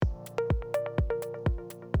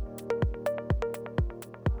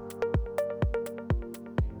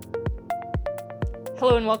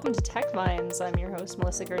Hello and welcome to Tech Vines. I'm your host,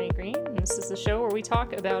 Melissa Gurney Green, and this is the show where we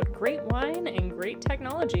talk about great wine and great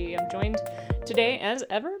technology. I'm joined today, as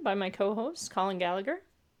ever, by my co-host, Colin Gallagher.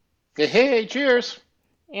 Hey, cheers.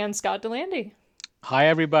 And Scott Delandy. Hi,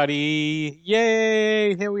 everybody.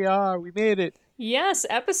 Yay! Here we are. We made it. Yes,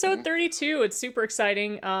 episode 32. It's super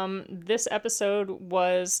exciting. This episode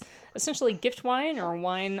was essentially gift wine or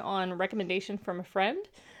wine on recommendation from a friend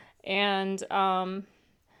and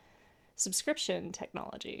subscription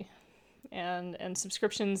technology. And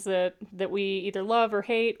subscriptions that we either love or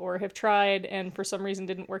hate or have tried and for some reason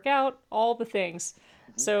didn't work out, all the things.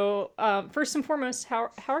 So first and foremost,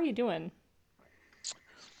 how are you doing?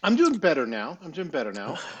 I'm doing better now.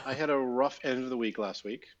 I had a rough end of the week last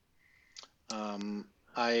week.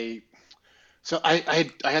 I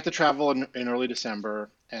had to travel in early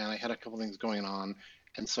December, and I had a couple things going on,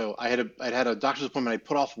 and so I'd had a doctor's appointment I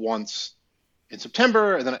put off once in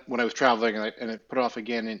September, and then when I was traveling, and I put it off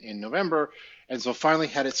again in November, and so finally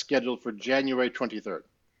had it scheduled for January 23rd.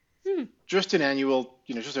 Just an annual,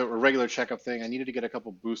 just a regular checkup thing. I needed to get a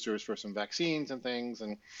couple boosters for some vaccines and things,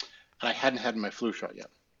 and I hadn't had my flu shot yet.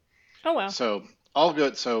 Oh, wow. So all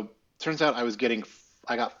good. So turns out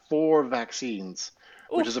I got 4 vaccines,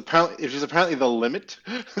 which is apparently the limit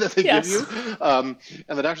that they give you. And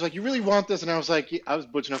the doctor's like, "You really want this?" And I was like, I was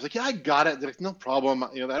butchering. I was like, "Yeah, I got it." They're like, "No problem.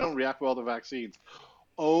 I don't react well to vaccines."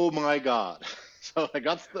 Oh my God. So I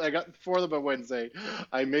got 4 of them on Wednesday.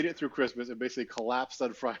 I made it through Christmas and basically collapsed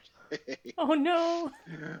on Friday. Oh, no.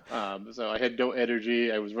 So I had no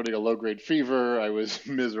energy. I was running a low-grade fever. I was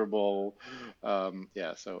miserable.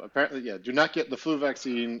 So apparently, do not get the flu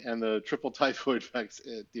vaccine and the triple typhoid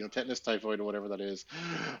vaccine, tetanus, typhoid, or whatever that is,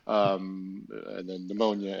 and then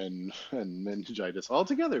pneumonia and meningitis all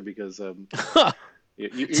together because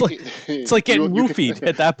it's like getting roofied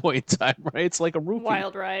at that point in time, right? It's like a roofie.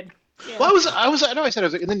 Wild ride. Yeah. Well, I know I said I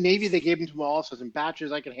was like, in the Navy, they gave them to all, so it's in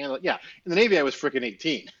batches, I can handle it. Yeah, in the Navy, I was freaking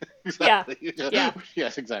 18. Exactly. Yeah.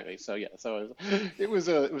 Yes, exactly. So it was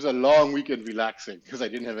a long weekend relaxing because I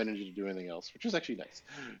didn't have energy to do anything else, which was actually nice.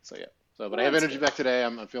 But I have energy back today.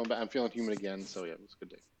 I'm feeling human again. So yeah, it was a good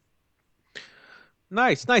day.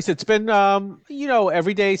 Nice. It's been,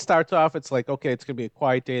 every day starts off, it's like, okay, it's going to be a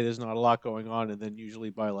quiet day. There's not a lot going on. And then usually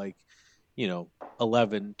by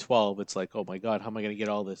 11, 12, it's like, oh my God, how am I going to get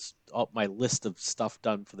all my list of stuff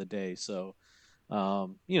done for the day? So,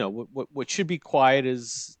 what should be quiet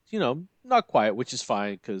is, not quiet, which is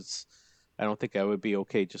fine because I don't think I would be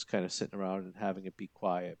okay just kind of sitting around and having it be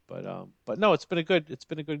quiet. But no, it's been a good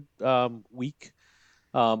week.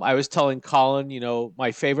 I was telling Colin,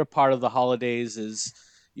 my favorite part of the holidays is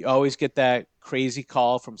you always get that crazy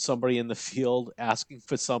call from somebody in the field asking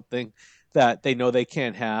for something that they know they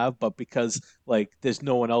can't have, but because there's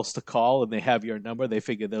no one else to call and they have your number, they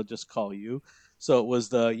figure they'll just call you. So it was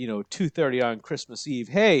the 2:30 on Christmas Eve.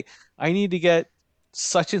 Hey, I need to get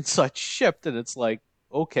such and such shipped, and it's like,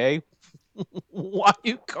 okay, why are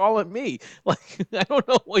you calling me? I don't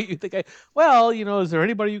know what you think. Is there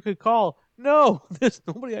anybody you could call? No, there's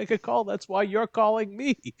nobody I could call. That's why you're calling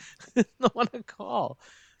me. There's no one to call.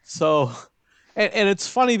 So, and it's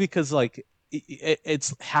funny because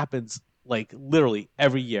it happens literally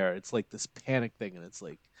every year. It's like this panic thing, and it's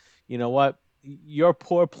like, you know what? Your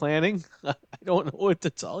poor planning. I don't know what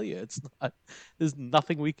to tell you. It's not. There's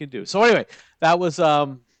nothing we can do. So anyway, that was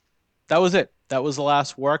it. That was the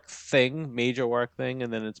last major work thing,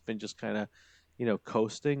 and then it's been just kind of,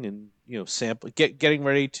 coasting and getting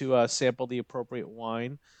ready to sample the appropriate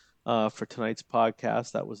wine for tonight's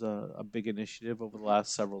podcast. That was a big initiative over the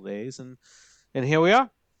last several days, and here we are.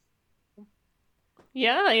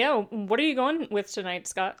 Yeah. What are you going with tonight,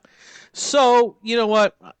 Scott? So you know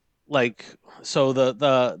what, so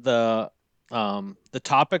the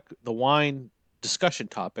topic, the wine discussion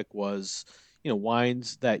topic was,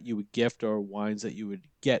 wines that you would gift or wines that you would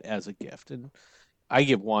get as a gift. And I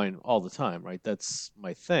give wine all the time, right? That's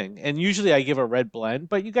my thing. And usually I give a red blend,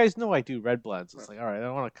 but you guys know I do red blends. It's like, all right, I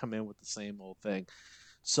don't want to come in with the same old thing.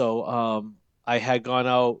 So I had gone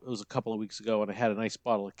out, it was a couple of weeks ago, and I had a nice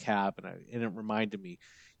bottle of Cab, and it reminded me,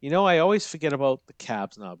 I always forget about the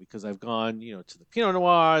Cabs now because I've gone, to the Pinot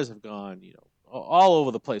Noirs, I've gone, all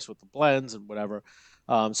over the place with the blends and whatever.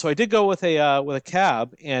 So I did go with a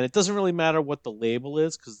Cab, and it doesn't really matter what the label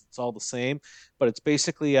is because it's all the same. But it's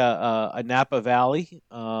basically a Napa Valley.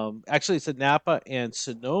 Actually, it's a Napa and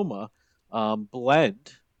Sonoma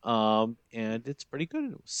blend, and it's pretty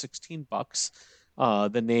good. It was $16.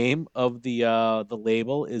 The name of the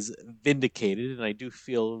label is Vindicated, and I do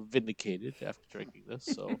feel vindicated after drinking this.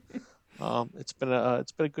 So it's been a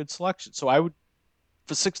good selection. So I would,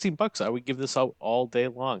 for $16, I would give this out all day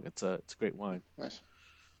long. It's a great wine. Nice.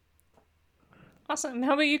 Awesome.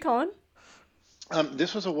 How about you, Colin?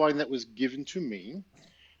 This was a wine that was given to me.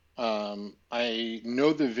 I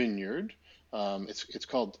know the vineyard. It's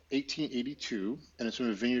called 1882, and it's from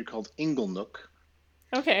a vineyard called Inglenook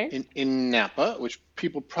Okay. in Napa, which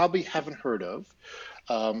people probably haven't heard of.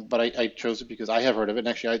 But I chose it because I have heard of it. And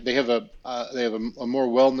actually, they have a more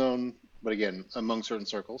well-known, but again, among certain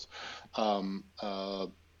circles, um, uh,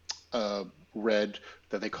 red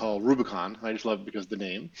that they call Rubicon. I just love it because of the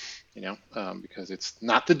name, because it's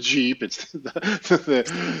not the Jeep, it's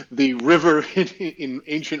the river in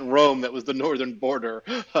ancient Rome that was the northern border.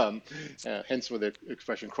 Hence where the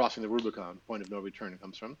expression "crossing the Rubicon," point of no return,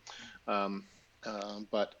 comes from. Um,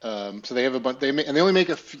 so they have a bunch. And they only make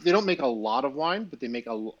they don't make a lot of wine, but they make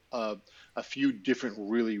a few different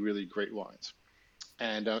really really great wines.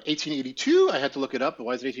 And 1882, I had to look it up.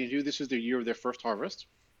 Why is it 1882? This is the year of their first harvest.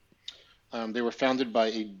 They were founded by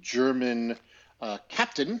a German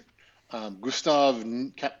captain, Captain Gustav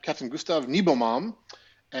Niebaum,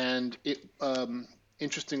 and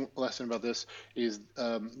interesting lesson about this is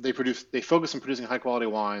they focus on producing high quality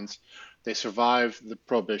wines. They survived the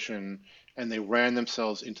prohibition, and they ran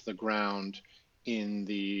themselves into the ground in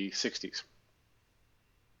the 60s.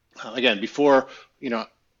 Again, before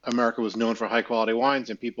America was known for high quality wines,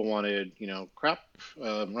 and people wanted crap,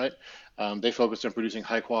 right? They focused on producing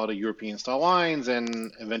high quality European style wines,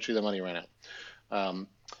 and eventually the money ran out. Um,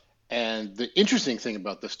 and the interesting thing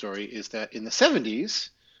about this story is that in the 70s,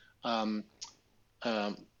 um,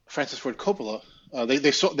 Francis Ford Coppola.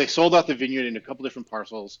 They sold out the vineyard in a couple different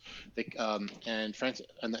parcels. And France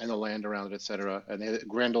and the land around it, etc. And they had a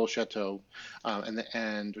grand old chateau,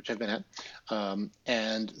 and which I've been at.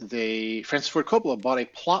 And Francis Ford Coppola bought a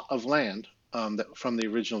plot of land from the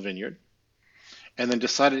original vineyard, and then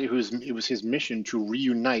decided it was his mission to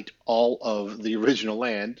reunite all of the original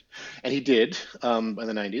land, and he did in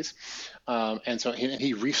the 90s. And so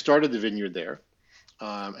he restarted the vineyard there.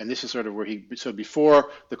 And this is sort of where so before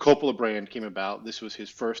the Coppola brand came about, this was his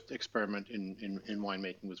first experiment in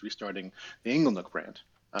winemaking, was restarting the Inglenook brand.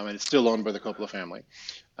 And it's still owned by the Coppola family.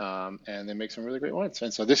 And they make some really great wines.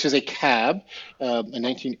 And so this is a cab, a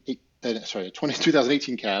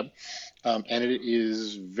 2018 cab. And it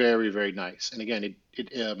is very, very nice. And again,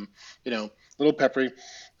 a little peppery,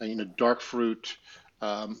 dark fruit,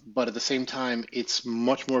 but at the same time, it's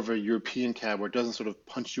much more of a European cab where it doesn't sort of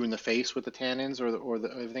punch you in the face with the tannins or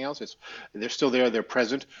everything else. They're still there, they're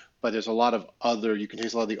present, but there's a lot of you can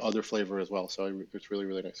taste a lot of the other flavor as well. So it's really,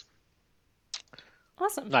 really nice.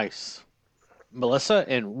 Awesome. Nice. Melissa,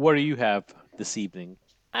 and what do you have this evening?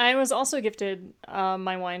 I was also gifted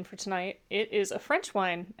my wine for tonight. It is a French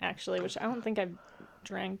wine, actually, which I don't think I've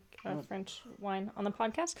drank a French wine on the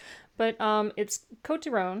podcast. But it's Côte du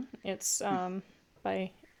Rhône. It's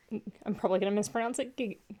by, I'm probably going to mispronounce it,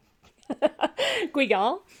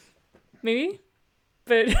 Guigal, maybe?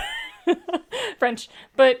 But French.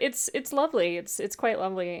 But it's lovely. It's quite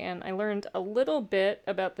lovely. And I learned a little bit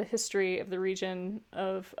about the history of the region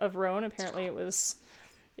of Rhône. Apparently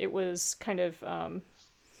it was kind of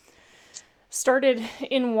started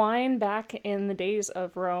in wine back in the days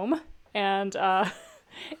of Rome, and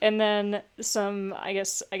then some. I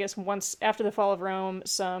guess once after the fall of Rome,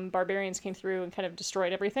 some barbarians came through and kind of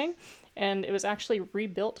destroyed everything, and it was actually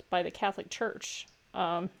rebuilt by the Catholic Church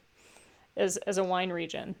as a wine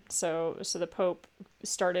region. So the Pope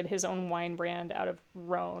started his own wine brand out of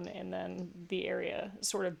Rhone, and then the area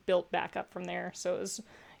sort of built back up from there. So it was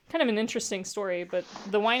kind of an interesting story, but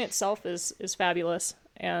the wine itself is fabulous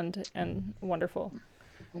and wonderful.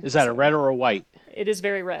 Is that a red or a white? It is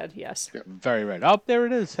very red, yes. Very red. Oh, there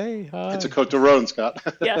it is. Hey, hi. It's a Côte du Rhône, Scott.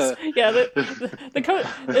 Yes, yeah. The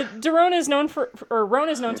Rhône is known Rhône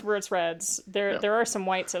is known for its reds. There are some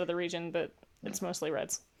whites out of the region, but it's mostly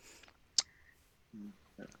reds.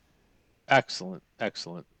 Excellent.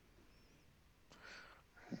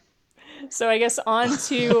 So I guess on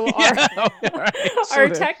to our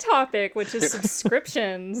tech topic, which is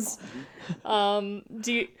subscriptions. Do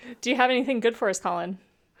you have anything good for us, Colin?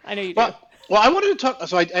 I know you do. Well, I wanted to talk.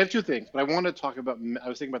 So I have two things, but I wanted to talk about. I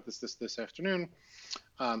was thinking about this afternoon.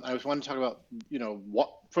 I was wanting to talk about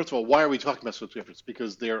first of all, why are we talking about subscriptions?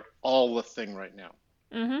 Because they're all the thing right now.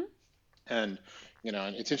 Mm-hmm. And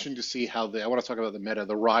and it's interesting to see how I want to talk about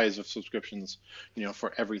the rise of subscriptions,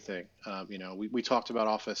 for everything. We talked about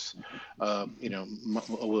Office, a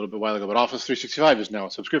little bit while ago, but Office 365 is now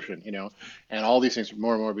a subscription, and all these things are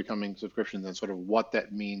more and more becoming subscriptions, and sort of what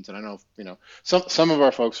that means. And I don't know if, some of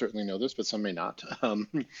our folks certainly know this, but some may not.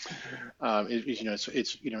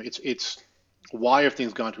 It's why have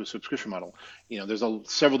things gone to a subscription model? There's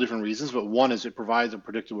several different reasons, but one is it provides a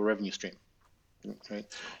predictable revenue stream. right?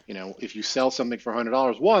 You know, if you sell something for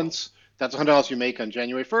 $100 once, that's $100 you make on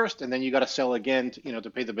January 1st, and then you got to sell again, to, you know,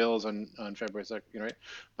 to pay the bills on February 2nd, you know, right?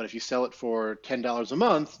 But if you sell it for $10 a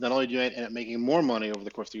month, not only do you end up making more money over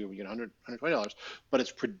the course of the year, you get $120, but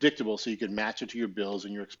it's predictable, so you can match it to your bills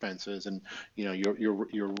and your expenses, and you know,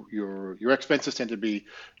 your expenses tend to be,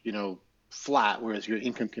 you know, flat, whereas your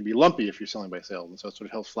income can be lumpy if you're selling by sales, and so it sort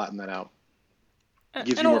of helps flatten that out.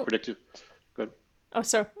 Gives And you more I'll, predictive. Good. oh,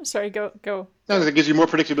 sorry, go. No, it gives you more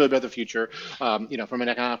predictability about the future. You know, from an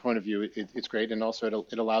economic point of view, it's great, and also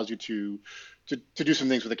it allows you to do some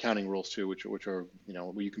things with accounting rules too, which are, you know,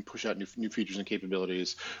 where you can push out new features and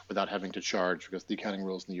capabilities without having to charge, because the accounting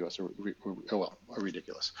rules in the U.S. are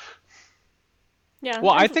ridiculous. Yeah,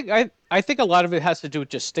 Well, and I think a lot of it has to do with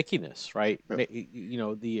just stickiness, right? Yeah. You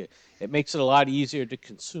know, it makes it a lot easier to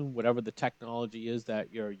consume whatever the technology is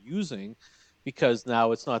that you're using, because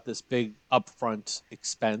now it's not this big upfront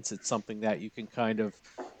expense. It's something that you can kind of,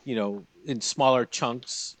 you know, in smaller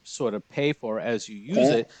chunks sort of pay for as you use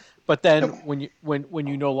Mhm. it. But then Yep. when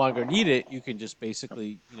you no longer need it, you can just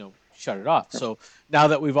basically, you know, shut it off. So now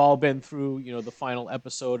that we've all been through, you know, the final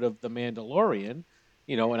episode of The Mandalorian,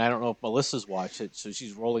 you know, and I don't know if Melissa's watched it, so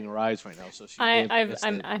she's rolling her eyes right now, so she may have missed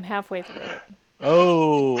it. I'm halfway through it.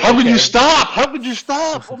 Oh, How could you okay. stop? How could you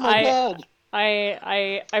stop? Oh my I God!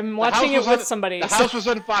 I'm The house watching it was with on somebody. the So house was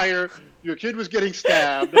on fire. Your kid was getting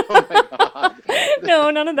stabbed. Oh my God! no,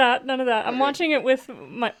 none of that, none of that. I'm Okay. watching it with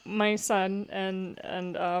my son,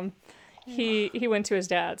 and he went to his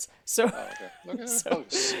dad's. So Oh, okay. Okay. so Oh,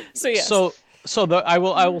 good. so yes. So I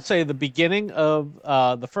will say the beginning of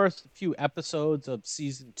the first few episodes of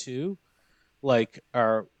season 2 like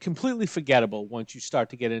are completely forgettable once you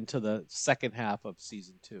start to get into the second half of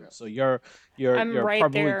season 2. So I'm you're right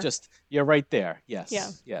probably there. just you're right there. Yeah.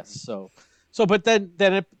 Yes. So but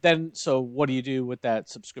then so what do you do with that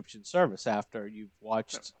subscription service after you've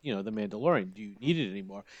watched, you know, The Mandalorian? Do you need it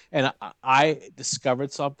anymore? And I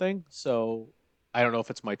discovered something. So I don't know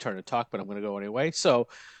if it's my turn to talk, but I'm going to go anyway. So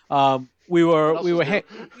What else we is were new?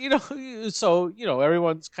 you know, so you know,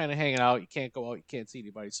 everyone's kind of hanging out. You can't go out, you can't see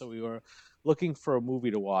anybody. So we were looking for a movie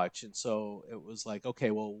to watch, and so it was like, okay,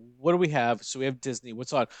 well, what do we have? So we have Disney.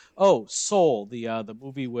 What's on? Oh, Soul, the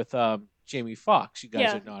movie with Jamie Foxx. You guys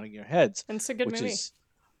Yeah. are nodding your heads, And it's a good which movie. is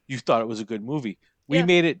you thought it was a good movie. Yeah.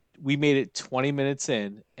 We made it 20 minutes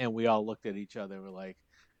in, and we all looked at each other. We're like,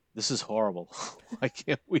 this is horrible. Why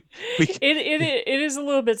can't we It is a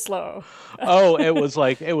little bit slow. oh, it was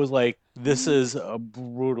like this is a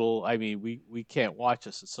brutal. I mean, we can't watch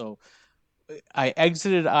this. So I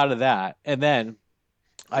exited out of that, and then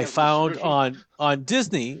I Yeah, the found subscription. on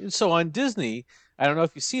Disney. So on Disney, I don't know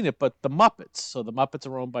if you've seen it, but the Muppets. So the Muppets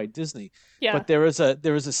are owned by Disney. Yeah. But there is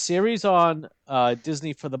a series on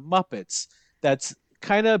Disney for the Muppets that's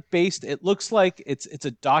kind of based. It looks like it's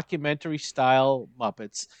a documentary style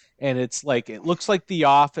Muppets, and it's like it looks like The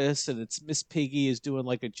Office, and it's Miss Piggy is doing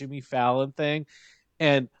like a Jimmy Fallon thing,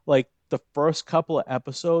 and like the first couple of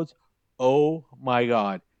episodes, oh my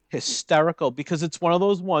god, hysterical, because it's one of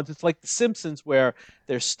those ones. It's like The Simpsons where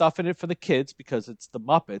there's stuff in it for the kids because it's the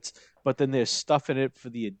Muppets, but then there's stuff in it for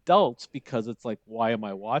the adults because it's like, why am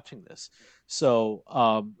I watching this? So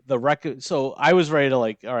the record. So I was ready to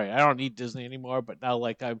like, all right, I don't need Disney anymore. But now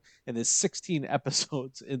like I'm and there's 16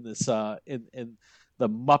 episodes in this in the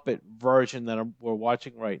Muppet version that we're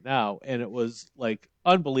watching right now, and it was like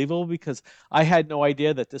unbelievable because I had no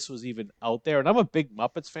idea that this was even out there. And I'm a big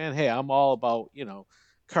Muppets fan. Hey, I'm all about, you know,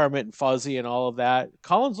 Kermit and Fuzzy and all of that.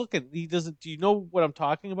 Colin's looking. He doesn't. Do you know what I'm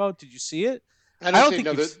talking about? Did you see it? I I don't don't see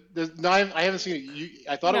think no. you've. No, I haven't seen it.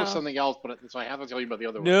 I thought it was No. something else, but so I have to tell you about the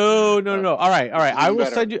other one. No. All right, all Which right.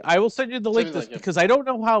 is even better. I will send you the Send link me this like him. because I don't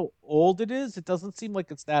know how old it is. It doesn't seem like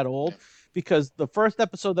it's that Yeah. old because the first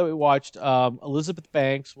episode that we watched, Elizabeth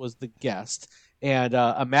Banks was the guest, and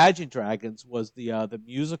Imagine Dragons was the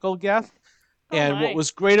musical guest. Oh And what my. was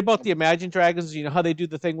great about the Imagine Dragons, you know how they do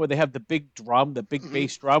the thing where they have the big drum, the big Hmm.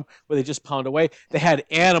 bass drum, where they just pound away. They had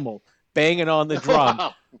Animal banging on the drum,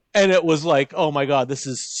 Wow. and it was like, oh my god, this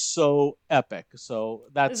is so epic. So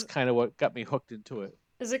that's Is kind of what got me hooked into it.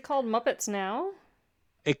 is it called Muppets Now?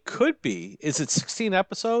 It could be. Is it 16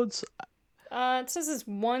 episodes? It says it's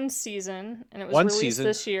one season and it was One released season.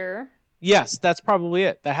 this year. Yes, that's probably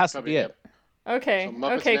it. That has to Probably be yep. it. Okay, So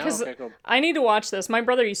Muppets okay, Now. because Okay, cool. I need to watch this. My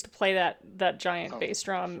brother used to play that giant Oh, bass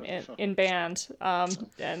drum sure, sure. in band,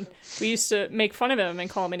 and we used to make fun of him and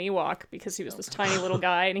call him an Ewok because he was this tiny little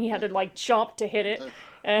guy and he had to like jump to hit it.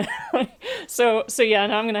 And so yeah,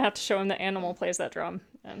 now I'm gonna have to show him that Animal plays that drum,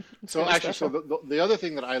 and it's So really actually, special. the other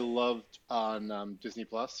thing that I loved on Disney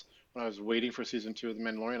Plus when I was waiting for season 2 of The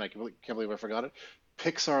Mandalorian, can't believe I forgot it.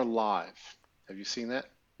 Pixar Live. Have you seen that?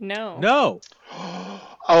 No. No.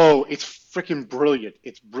 Oh, it's freaking brilliant.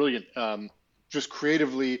 It's brilliant. Just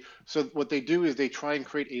creatively. So what they do is they try and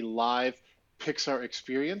create a live Pixar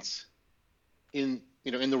experience in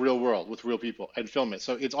in the real world with real people and film it.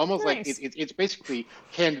 So it's almost like Nice. it's basically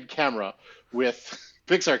candid camera with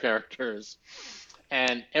Pixar characters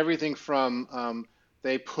and everything from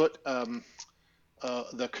they put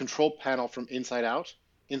the control panel from Inside Out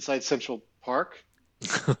inside Central Park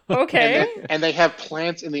and Okay. they have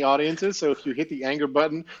plants in the audiences, so if you hit the anger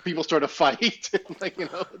button, people start a fight, like et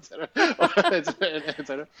cetera, et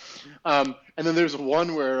cetera. And then there's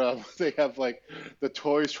one where they have like the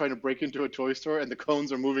toys trying to break into a toy store, and the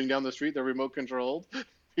cones are moving down the street. They're remote controlled,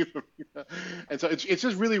 and so it's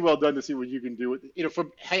just really well done to see what you can do with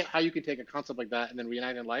from how you can take a concept like that and then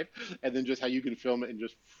reenact it in life, and then just how you can film it and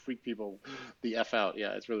just freak people the f out.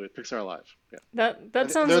 Yeah, it's really Pixar Live. Yeah.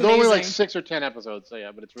 That sounds There's only like amazing. 6 or 10 episodes, so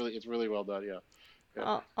yeah, but it's really well done. Yeah,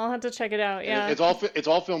 yeah. I'll have to check it out. And Yeah. it's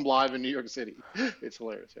all filmed live in New York City. It's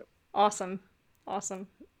hilarious. Yeah. Awesome. Awesome.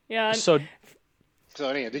 Yeah. So So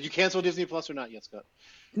anyway, did you cancel Disney Plus or not yet, Scott?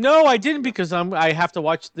 no, I didn't because I have to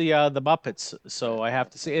watch the Muppets, so I have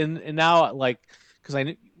to see and now like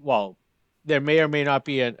because well there may or may not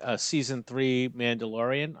be a season 3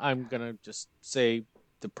 Mandalorian. I'm gonna just say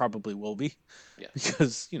there probably will be Yeah.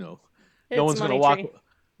 because no It's one's gonna money walk. tree.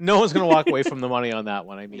 No one's gonna walk away from the money on that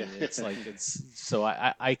one. I mean, Yeah. it's like it's so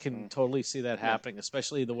I can totally see that happening,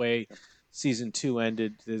 especially the way season 2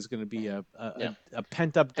 ended. There's going to be Yeah. a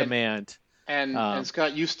pent up demand. And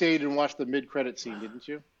Scott, you stayed and watched the mid-credit scene, didn't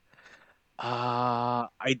you?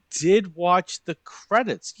 I did watch the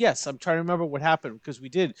credits. Yes, I'm trying to remember what happened because we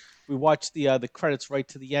watched the credits right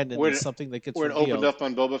to the end, and Where there's it- something that gets Where it revealed. opened up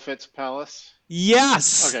on Boba Fett's palace.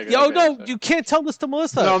 Yes. Okay, good, Yo, okay, no, so- you can't tell this to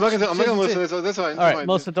Melissa. No, I'm not gonna She doesn't listen. say- That's fine. All right,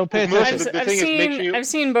 Melissa, don't pay Melissa, attention. the I've thing is, make seen sure you. I've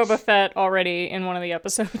seen Boba Fett already in one of the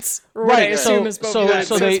episodes, or what I Right. assume So is Boba so Fett.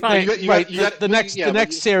 so So they, it's fine. they You right got- the next yeah, the but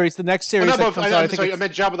next you- series the next Oh, series not that Boba, comes out. I I'm think sorry. I it's,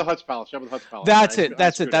 meant Jabba the Hutt's palace. Jabba the Hutt's palace. that's I it.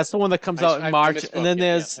 That's it. screwed That's up. the one that comes I- out I in March, misspoke. and then Yeah,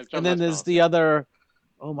 yeah. there's Jabba and then the there's Hutt's the other.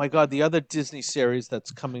 Oh my God, the other Disney series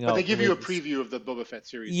that's coming But out. they give you a latest. preview of the Boba Fett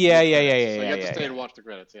series. Yeah, with yeah, credits. yeah, So yeah, you have to yeah, stay yeah. and watch the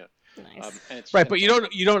credits. Yeah. Nice. And it's Right, but you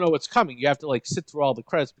don't know what's coming. You have to like sit through all the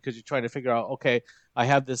credits because you're trying to figure out. Okay, I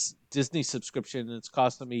have this Disney subscription and it's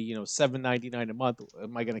costing me $7.99 a month.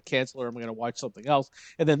 Am I going to cancel or am I going to watch something else?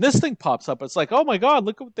 And then this thing pops up. It's like, oh my God,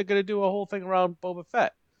 look what they're going to do a whole thing around Boba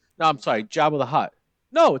Fett. No, I'm sorry, Jabba the Hutt.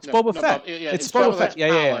 No, it's Boba Fett. Yeah, it's Jabba Boba the Fett. Hutt's Yeah,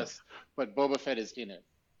 yeah, yeah. palace, but Boba Fett is in it.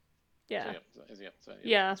 Yeah. So,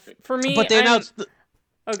 Yeah. that's great. For me, But they announced Oh,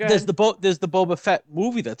 go there's ahead. there's the Boba Fett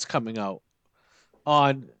movie that's coming out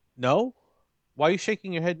on. No, why are you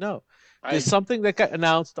shaking your head? No. There's something that got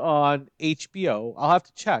announced on HBO. I'll have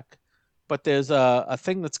to check, but there's a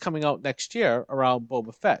thing that's coming out next year around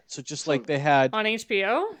Boba Fett. So just like they had, On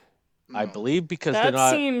HBO? I believe, because they're That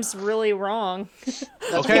not. seems really wrong. That's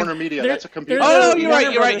Okay. Warner Media. There- That's a computer. Oh there's no, the you're Warner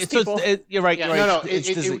right. You're right. Brothers So people. you're right. Yeah, You're right. no, It's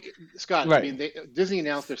Disney. Scott. Right. I mean, Disney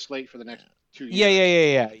announced their slate for the next 2 years.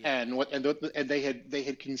 Yeah. And they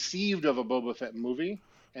had conceived of a Boba Fett movie,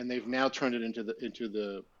 and they've now turned it into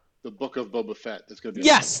the book of Boba Fett. That's going to be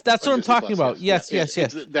Yes, that's on what I'm Disney talking Plus, about. Yes.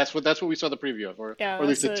 That's what we saw the preview of, or Yeah, at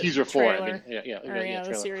least the that's teaser for. I trailer. mean, yeah, The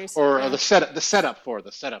trailer. series. Or Yeah. the setup for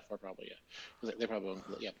probably. Yeah, they probably won't,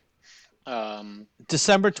 yeah.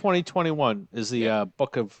 December 2021 is the Yeah.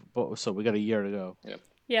 book of. So we got a year to go.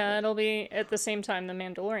 Yeah, it'll be at the same time The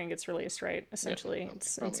Mandalorian gets released, right? Essentially, probably,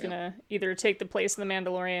 it's yeah. gonna either take the place of The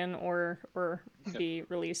Mandalorian or be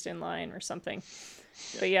released in line or something.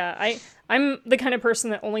 But yeah, I'm the kind of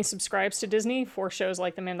person that only subscribes to Disney for shows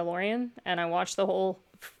like The Mandalorian, and I watch the whole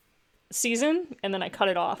season and then I cut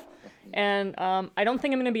it off. And I don't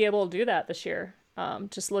think I'm gonna be able to do that this year.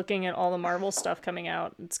 Just looking at all the Marvel stuff coming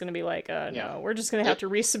out, it's gonna be like, no, we're just gonna have to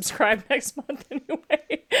resubscribe next month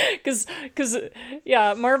anyway, because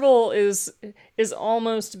yeah, Marvel is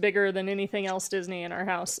almost bigger than anything else Disney in our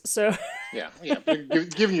house. So Yeah.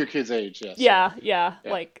 Given your kid's age, yes. yeah,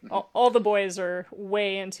 like all the boys are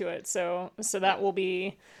way into it. So that will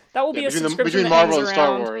be a Between subscription that Marvel hangs and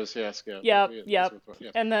Star around. Wars, yes. Yeah. Yep.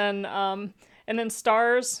 Yeah. And then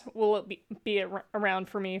Stars will be around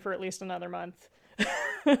for me for at least another month.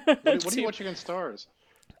 What are you watching on Stars?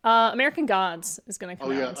 American Gods is going to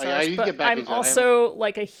come Oh, yeah. out on Yeah, Stars, you but get back I'm into it. I also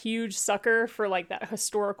like a huge sucker for like that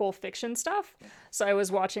historical fiction stuff. So I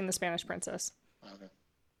was watching The Spanish Princess.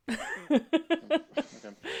 Okay.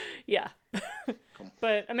 Yeah.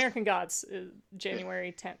 But American Gods is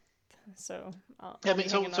January 10th. So Yeah, I I'll be mean,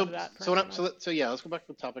 so hanging on so to that for a so when I, moment. so yeah, let's go back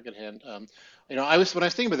to the topic at hand. I was when I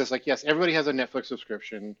was thinking about this, like, yes, everybody has a Netflix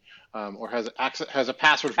subscription, or has access, has a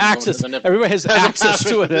password from someone who has Access. a Netflix, Everybody has has a access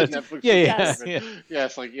password to for the it. Netflix Yeah, yeah, Yes. subscription. yeah.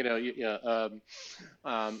 Yes, like,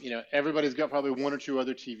 yeah, everybody's got probably one or two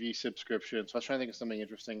other TV subscriptions. So I was trying to think of something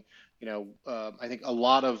interesting. I think a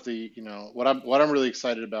lot of the, what I'm really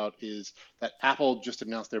excited about is that Apple just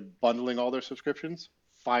announced they're bundling all their subscriptions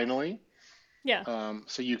finally. Yeah.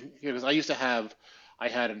 So because I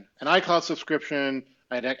had an iCloud subscription,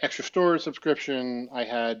 I had an extra storage subscription, I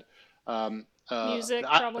had Music,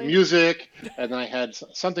 probably. music, and then I had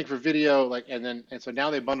something for video, and so now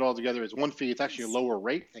they bundle all together as one fee. It's actually a It's- lower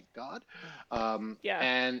rate, thank God. Yeah.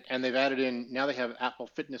 And they've added in, now they have Apple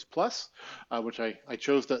Fitness Plus, which I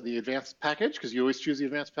chose the advanced package, because you always choose the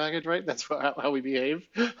advanced package, right? That's how we behave.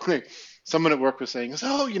 Like, someone at work was saying,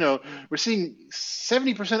 oh, we're seeing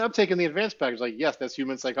 70% uptake in the advanced package. Like, yes, that's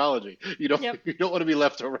human psychology. You don't Yep. you don't want to be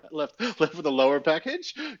left with the lower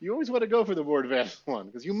package. You always want to go for the more advanced one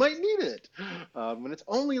because you might need it, and it's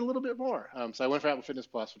only a little bit more. So I went for Apple Fitness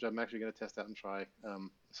Plus, which I'm actually going to test out and try at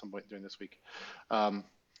some point during this week. Um,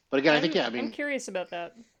 but again, I think, yeah, I I'm mean, curious about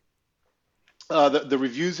that. the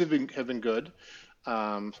reviews have been good.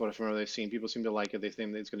 So what I've seen, people seem to like it. They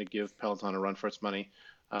think that it's going to give Peloton a run for its money.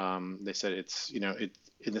 They said it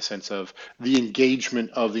in the sense of the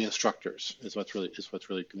engagement of the instructors is what's really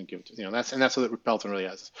going to give it. That's what Peloton really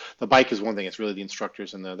has. The bike is one thing. It's really the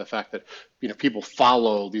instructors and the fact that people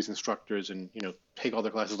follow these instructors and take all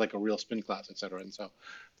their classes like a real spin class, et cetera. And so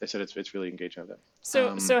they said it's really engaging with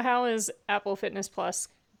them. So how is Apple Fitness Plus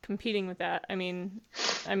competing with that? I mean,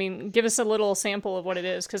 give us a little sample of what it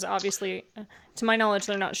is, because obviously, to my knowledge,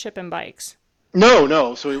 they're not shipping bikes. No,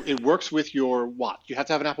 no. So it works with your watch. You have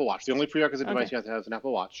to have an Apple Watch. The only prerequisite device Okay. you have to have is an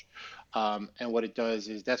Apple Watch. And what it does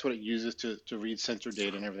is that's what it uses to read sensor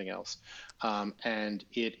data and everything else. And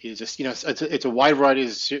it is just, it's a wide variety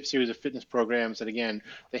of series of fitness programs that, again,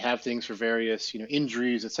 they have things for various,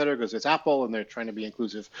 injuries, et cetera, because it's Apple and they're trying to be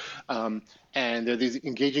inclusive. And there are these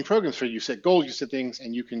engaging programs for you set goals, you set things,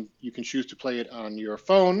 and you can choose to play it on your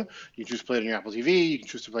phone, you can choose to play it on your Apple TV, you can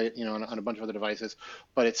choose to play it, on a bunch of other devices,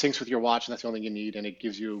 but it syncs with your watch, and that's the only thing you need, and it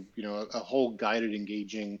gives you, a whole guided,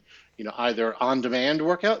 engaging, either on-demand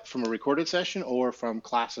workout from a recorded session or from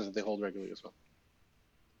classes that they hold regularly as well.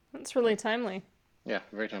 That's really timely. Yeah,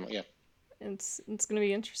 very timely. Yeah, It's going to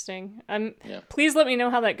be interesting. yeah, Please let me know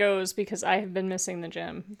how that goes, because I have been missing the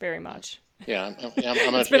gym very much. yeah. I'm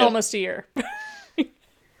It's been yeah, almost a year.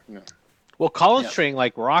 yeah. Well, Colin's Yeah. training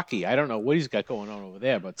like Rocky. I don't know what he's got going on over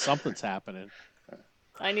there, but something's happening.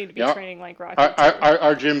 I need to be Yeah. training like Our, Rocky our, too. our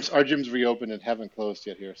our gyms reopened and haven't closed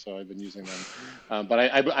yet here, so I've been using them. But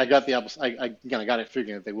I got the Apple. I got it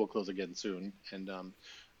figuring that they will close again soon, and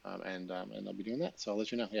I'll be doing that. So I'll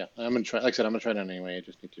let you know. Yeah, I'm gonna try. Like I said, I'm gonna try it out anyway. I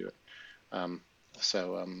just need to do it. Um,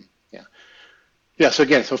 yeah, yeah. So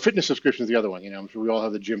again, so fitness subscription is the other one. I'm sure we all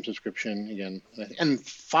have the gym subscription again. And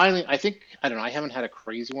finally, I don't know. I haven't had a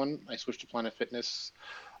crazy one. I switched to Planet Fitness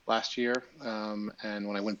last year, and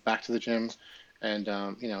when I went back to the gym, and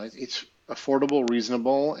it's affordable,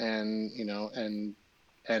 reasonable, and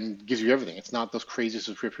gives you everything. It's not those crazy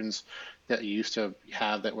subscriptions that you used to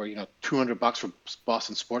have that were $200 for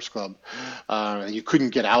Boston Sports Club, and you couldn't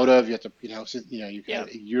get out of. You had to you Yeah. had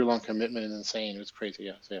a year-long commitment, and insane. It was crazy.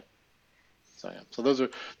 Yeah. So yeah. So yeah. So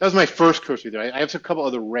that was my first course there. I have a couple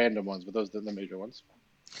other random ones, but those are the major ones.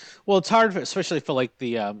 Well, it's hard, especially for like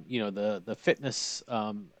the the fitness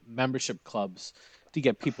membership clubs to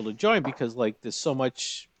get people to join because like there's so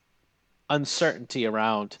much uncertainty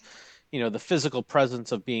around the physical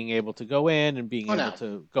presence of being able to go in and being Oh able no.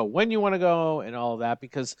 to go when you want to go and all of that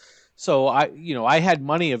because so I had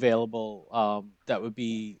money available that would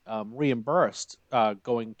be reimbursed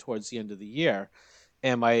going towards the end of the year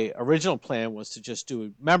and my original plan was to just do a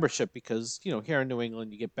membership because here in New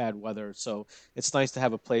England you get bad weather so it's nice to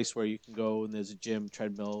have a place where you can go and there's a gym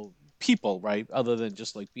treadmill people right other than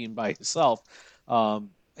just like being by yourself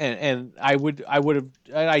and I would have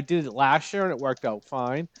I did it last year and it worked out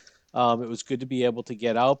fine. It was good to be able to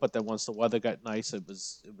get out, but then once the weather got nice, it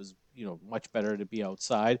was much better to be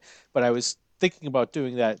outside. But I was thinking about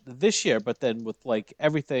doing that this year, but then with like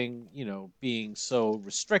everything being so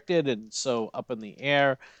restricted and so up in the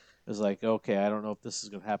air, it was like okay, I don't know if this is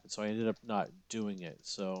going to happen. So I ended up not doing it.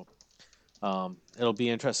 So it'll be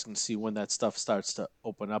interesting to see when that stuff starts to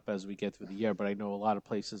open up as we get through the year. But I know a lot of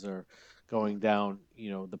places are going down,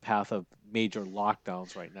 the path of major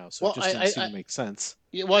lockdowns right now. So it Well, just didn't seem to make sense.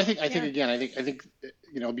 yeah, well, I think Yeah. again, I think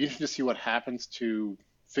it'll be interesting to see what happens to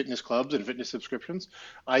fitness clubs and fitness subscriptions.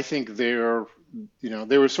 I think they were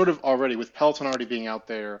sort of already with Peloton already being out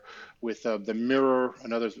there, with the Mirror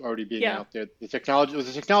and others already being Yeah. out there. The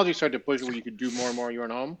technology started to push where you could do more and more in your own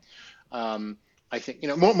home. Um, I think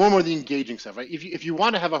more and more the engaging stuff. Right? If you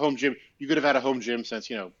want to have a home gym, you could have had a home gym since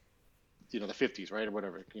the 50s, right, or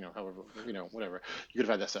whatever, however, whatever. You could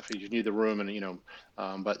have had that stuff. You just need the room, and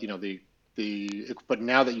but but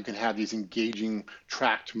now that you can have these engaging,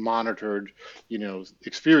 tracked, monitored,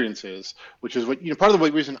 experiences, which is what part of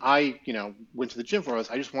the reason I went to the gym for was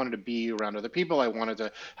I just wanted to be around other people. I wanted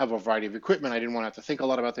to have a variety of equipment. I didn't want to have to think a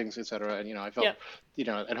lot about things, etc. And I felt,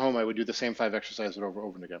 Yeah. at home I would do the same 5 exercises over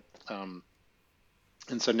and again.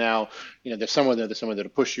 And so now, there's someone there. There's someone there to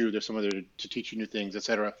push you. There's someone there to teach you new things, et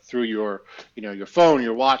cetera, through your phone,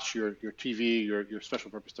 your watch, your TV, your special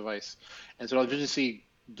purpose device. And so I'll just see,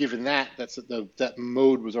 given that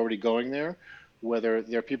mode was already going there, whether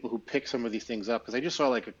there are people who pick some of these things up, because I just saw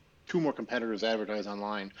like two more competitors advertise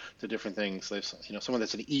online to different things. There's someone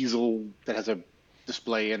that's an easel that has a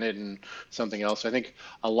display in it and something else. I think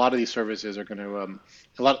a lot of these services are going to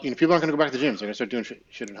people aren't going to go back to the gyms. They're going to start doing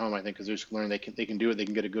shit at home. I think because they're just learning they can do it. They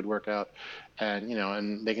can get a good workout,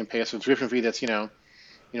 and they can pay a subscription fee that's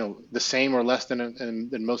the same or less than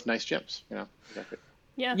most nice gyms. Exactly.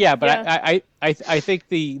 Yeah. Yeah, but Yeah. I think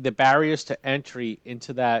the barriers to entry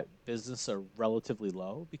into that business are relatively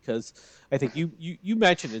low, because I think you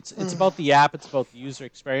mentioned it's about the app, it's about the user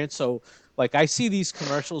experience. So like I see these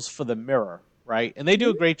commercials for the Mirror, right? And they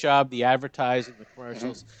do a great job, the advertising, the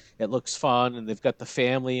commercials. It looks fun, and they've got the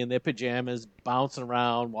family in their pajamas bouncing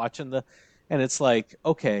around watching and it's like,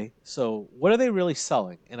 okay, so what are they really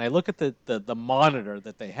selling? And I look at the monitor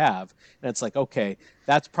that they have, and it's like, okay,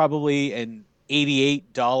 that's probably an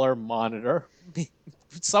 $88 monitor,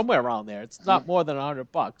 somewhere around there. It's not more than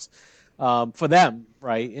 $100 for them,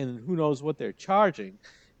 right? And who knows what they're charging.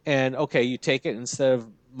 And okay, you take it, instead of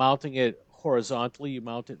mounting it horizontally, you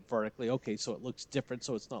mount it vertically. Okay, so it looks different,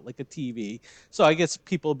 so it's not like a TV. So I guess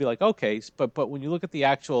people will be like, okay, but when you look at the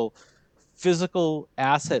actual physical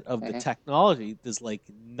asset of the technology, there's like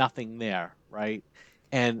nothing there, right?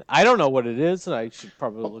 And I don't know what it is, and I should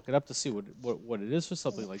probably look it up to see what it is for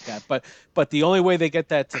something like that. But the only way they get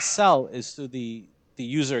that to sell is through the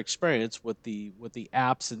user experience with the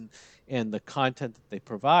apps and the content that they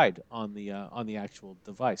provide on the actual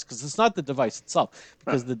device, because it's not the device itself,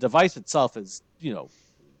 because the device itself is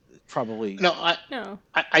probably No, No.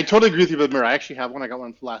 I totally agree with you about Mirror. I actually have one. I got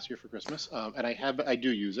one last year for Christmas, and I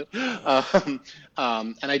do use it. And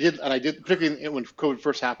I did particularly when COVID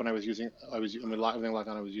first happened. When everything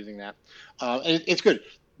lockdown, I was using that, and it's good.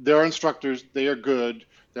 There are instructors. They are good.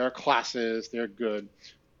 There are classes. They're good.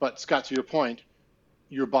 But Scott, to your point,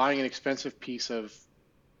 you're buying an expensive piece of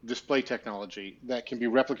display technology that can be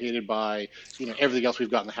replicated by everything else we've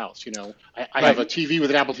got in the house. I have a TV with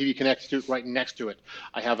an Apple TV connected to it right next to it.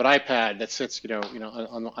 I have an iPad that sits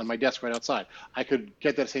on my desk right outside. I could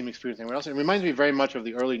get that same experience anywhere else. It reminds me very much of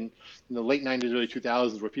the late 90s, early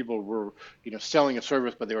 2000s, where people were selling a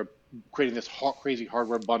service, but they were creating this crazy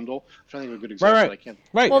hardware bundle. I'm trying to think of a good example. Right. I can't.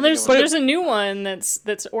 Right. Well, there's a new one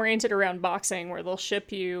that's oriented around boxing, where they'll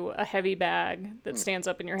ship you a heavy bag that stands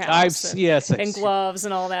up in your house, and gloves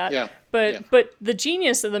and all that. Yeah. But the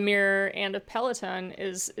genius of the Mirror and of Peloton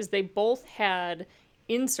is they both had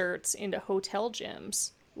inserts into hotel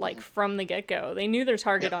gyms, like from the get-go. They knew their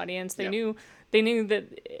target audience. They knew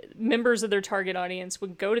that members of their target audience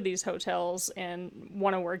would go to these hotels and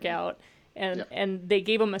want to work out. And they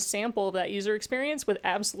gave them a sample of that user experience with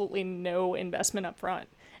absolutely no investment up front.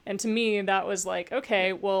 And to me, that was like,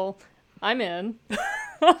 okay, well, I'm in.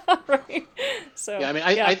 Right? So Yeah, I mean,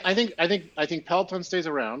 I think Peloton stays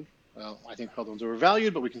around. Well, I think Peloton's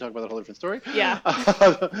overvalued, but we can talk about that whole different story. Yeah.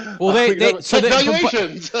 Well,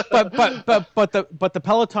 valuations. but the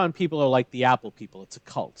Peloton people are like the Apple people. It's a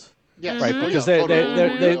cult. Yes. Right, because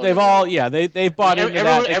Totally. they've all they've bought into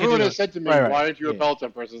that. Everyone has said to me, Right. "Why aren't you a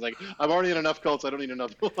Peloton person?" It's like, I'm already in enough cults. I don't need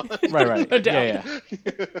another one. Right. No doubt.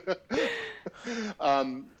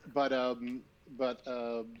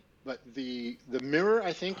 But the Mirror,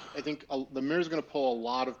 I think the Mirror is going to pull a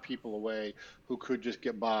lot of people away who could just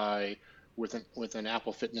get by with an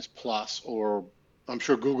Apple Fitness Plus, or I'm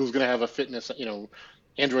sure Google's going to have a fitness,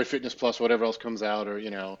 Android Fitness Plus, whatever else comes out, or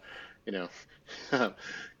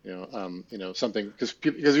something, because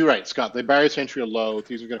you're right, Scott. The barriers to entry are low.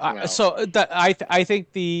 These are going to come out. So I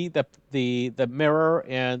think the Mirror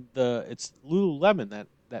and it's Lululemon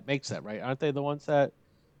that makes that, right? Aren't they the ones that?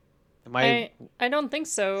 Am I I don't think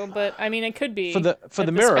so, but I mean it could be for the at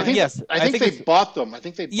this mirror? I think point. Yes, I think they it's bought them. I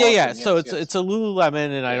think they yeah, bought yeah. them. So Yes, it's yes. a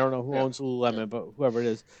Lululemon, and I Yeah, don't know who yeah, owns yeah. Lululemon, but whoever it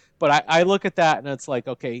is. But I look at that and it's like,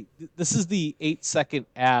 okay, this is the 8 second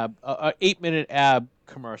ab, 8 minute ab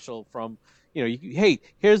commercial from, hey,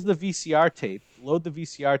 here's the VCR tape. Load the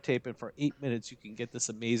VCR tape, and for 8 minutes you can get this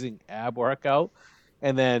amazing ab workout.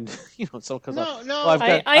 And then someone comes up, No, well,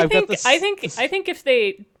 no. I've got this I this. think if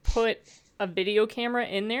they put a video camera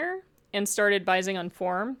in there and started advising on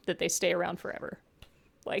form, that they stay around forever.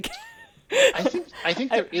 Like, I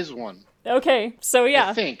think there is one. okay, so I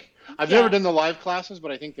yeah, think I've never yeah, done the live classes,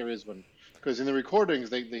 but I think there is one because in the recordings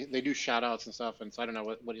they do shout outs and stuff, and so I don't know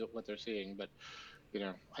what they're seeing, but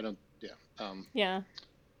I don't. Yeah. Um, yeah,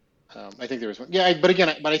 I think there is one. Yeah, but again,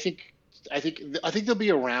 I think they'll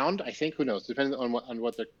be around. I think who knows, depending on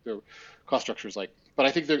what their cost structure is like. But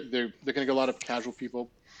I think they're going to get a lot of casual people.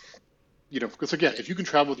 Because again, if you can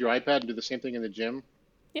travel with your iPad and do the same thing in the gym,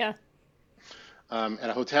 yeah. at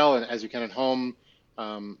a hotel, and as you can at home,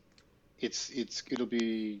 um, it'll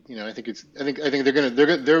be I think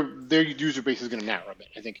their user base is gonna narrow a bit.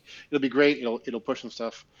 I think it'll be great. It'll push some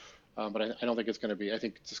stuff, but I don't think it's gonna be. I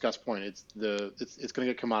think to Scott's point, it's gonna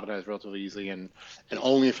get commoditized relatively easily, and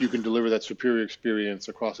only if you can deliver that superior experience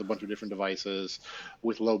across a bunch of different devices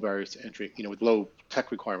with low barriers to entry, with low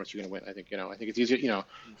tech requirements, you're gonna win. I think it's easier.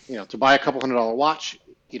 To buy a couple $100 watch,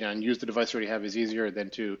 and use the device you already have is easier than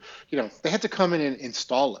to, they had to come in and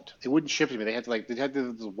install it. They wouldn't ship it to me. They had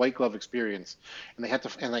the white glove experience, and they had to,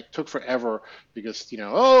 and like took forever because,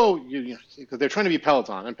 because they're trying to be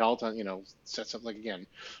Peloton, and Peloton, sets up like again.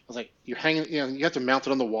 I was like, you're hanging, you have to mount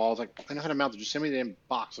it on the wall. I was like, I know how to mount it. Just send me the damn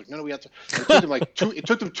box. Like, no, we have to. It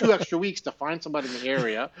took them 2 extra weeks to find somebody in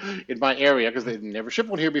my area, because they'd never shipped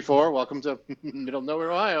one here before. Welcome to middle of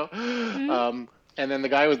nowhere, Ohio. Mm-hmm. And then the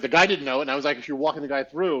guy didn't know it, and I was like, if you're walking the guy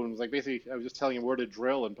through, and it was like basically I was just telling him where to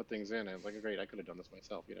drill and put things in. And I was like, great, I could have done this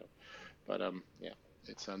myself. But yeah,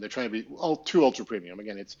 it's they're trying to be all too ultra premium.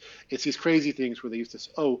 Again, it's these crazy things where they used to.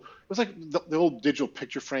 Oh, it was like the old digital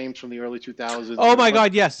picture frames from the early 2000s. Oh my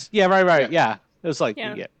God, yes, yeah, right, Yeah, yeah. It was like,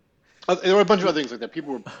 Yeah. yeah. there were a bunch of other things like that.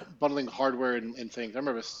 People were bundling hardware and things. I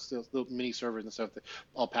remember little mini servers and stuff that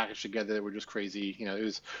all packaged together that were just crazy. It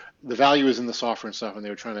was the value is in the software and stuff, and they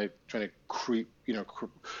were trying to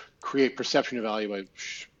create perception of value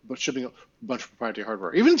by shipping a bunch of proprietary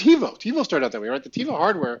hardware. Even TiVo started out that way, right? The TiVo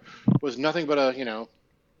hardware was nothing but a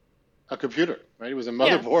computer, right? It was a Yeah.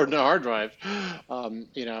 motherboard and a hard drive,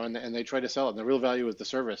 and they tried to sell it. And the real value is the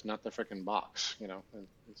service, not the freaking box, And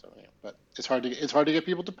so, but it's hard to get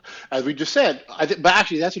people to, as we just said. But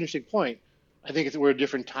actually, that's an interesting point. I think we're a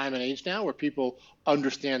different time and age now, where people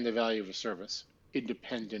understand the value of a service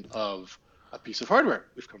independent of a piece of hardware.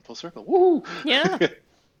 We've come full circle. Woo! Yeah.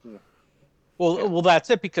 Well, that's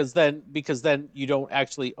it, because then you don't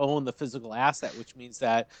actually own the physical asset, which means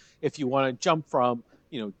that if you want to jump from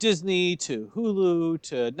Disney to Hulu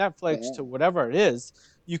to Netflix to whatever it is,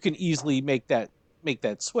 you can easily make that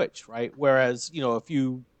switch, right? Whereas if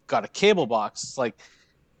you got a cable box, it's like,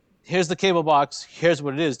 here's the cable box, here's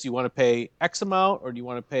what it is. Do you want to pay X amount, or do you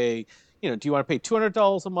want to pay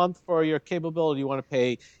 $200 a month for your cable bill, or do you want to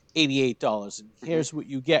pay $88? And here's what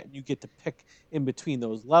you get, and you get to pick in between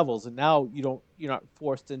those levels. And now you're not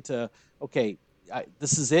forced into, okay,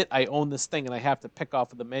 this is it. I own this thing, and I have to pick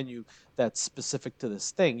off of the menu that's specific to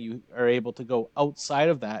this thing. You are able to go outside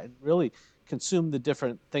of that and really consume the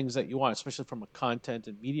different things that you want, especially from a content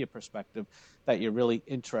and media perspective that you're really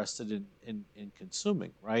interested in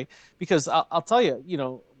consuming, right? Because I'll tell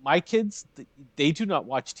you, my kids, they do not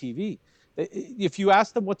watch TV. If you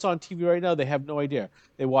ask them what's on TV right now, they have no idea.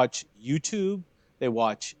 They watch YouTube, they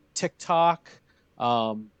watch TikTok,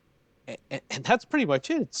 and that's pretty much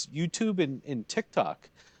it. It's YouTube and TikTok,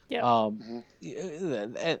 Yeah.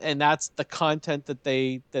 and that's the content that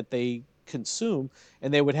they consume,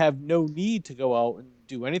 and they would have no need to go out and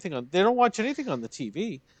do anything on. They don't watch anything on the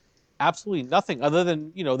TV, absolutely nothing other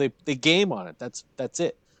than they game on it. That's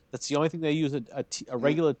it. That's the only thing they use a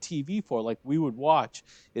regular TV for, like we would watch,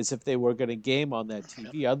 is if they were going to game on that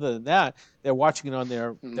TV. Other than that, they're watching it on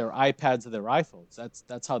their iPads or their iPhones.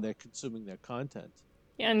 That's how they're consuming their content.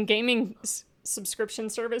 Yeah, and gaming subscription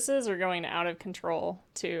services are going out of control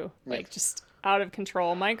too. Like, just out of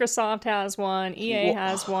control. Microsoft has one, EA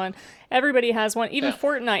has one, everybody has one. Even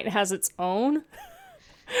Fortnite has its own.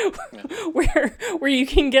 Yeah. where you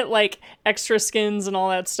can get like extra skins and all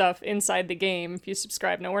that stuff inside the game if you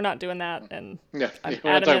subscribe. No, we're not doing that, and Yeah, I'm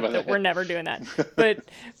we're not talking adamant about that that. we're never doing that.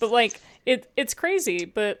 But like it's crazy.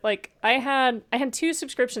 But like I had two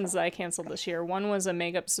subscriptions that I canceled this year. One was a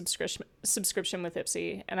makeup subscription with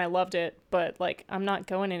Ipsy, and I loved it. But like I'm not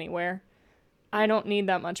going anywhere. I don't need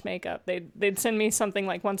that much makeup. They'd send me something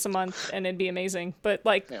like once a month, and it'd be amazing. But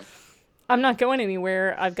like Yeah. I'm not going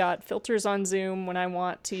anywhere. I've got filters on Zoom when I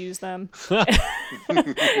want to use them.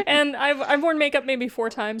 And I've worn makeup maybe 4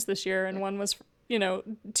 times this year, and one was, 2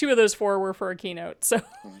 of those 4 were for a keynote. So,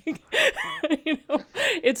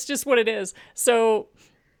 it's just what it is. So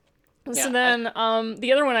Yeah, then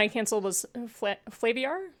the other one I canceled was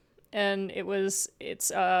Flaviar, and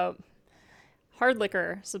it's a hard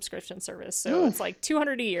liquor subscription service. So it's like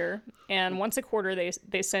 $200 a year, and once a quarter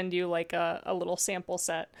they send you like a little sample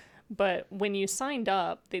set. But when you signed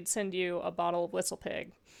up, they'd send you a bottle of Whistle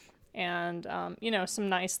Pig and, some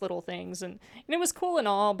nice little things. And it was cool and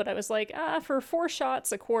all, but I was like, for 4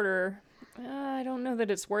 shots a quarter, I don't know that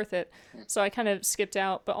it's worth it. So I kind of skipped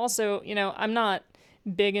out. But also, I'm not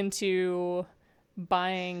big into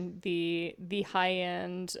buying the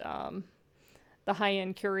high-end,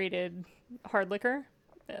 curated hard liquor.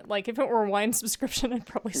 Like if it were a wine subscription, I'd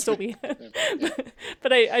probably still be it.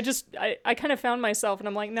 But I kind of found myself, and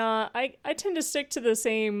I'm like, nah, I tend to stick to the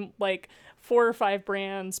same like 4 or 5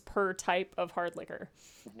 brands per type of hard liquor,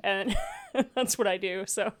 and that's what I do.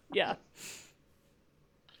 So yeah.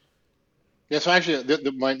 Yeah, so actually,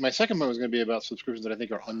 my second one was going to be about subscriptions that I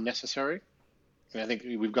think are unnecessary. And I think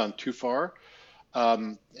we've gone too far.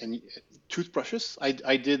 And toothbrushes. I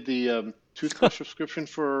did the toothbrush subscription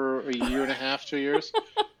for a year and a half, 2 years.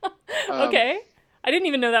 Okay, I didn't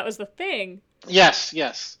even know that was the thing. Yes,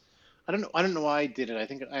 yes. I don't know why I did it.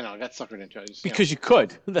 I know I got suckered into it. I just, Because you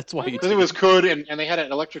could. That's why you because did it was good, and they had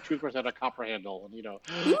an electric toothbrush that had a copper handle, and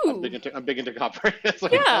Ooh, I'm big into copper. It's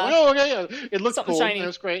like, Yeah. oh, okay, yeah, it looked Something cool, shiny. and it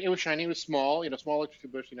was great. It was shiny, it was small, small electric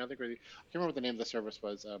toothbrush, nothing crazy. I can't remember what the name of the service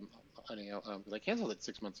was, anyhow, because I canceled it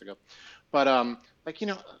 6 months ago. But like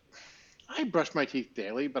I brush my teeth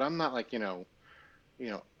daily, but I'm not like you know,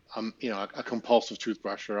 a compulsive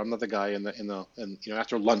toothbrusher. I'm not the guy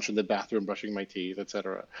after lunch in the bathroom brushing my teeth,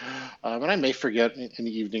 etc. And I may forget in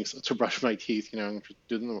the evenings to brush my teeth.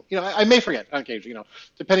 I may forget on occasion.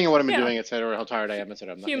 Depending on what I'm Yeah. doing, etc. How tired I am,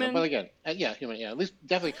 etc. I'm not, Human. but again, yeah, human, yeah, at least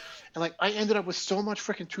definitely. And like I ended up with so much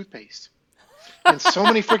freaking toothpaste. And so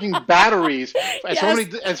many freaking batteries, and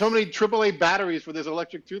Yes. so many AAA batteries for this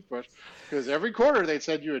electric toothbrush, because every quarter they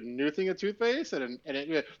send you a new thing of toothpaste,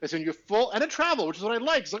 they send you full and a travel, which is what I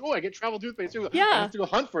like. It's like, oh, I get travel toothpaste too. I Yeah. don't have to go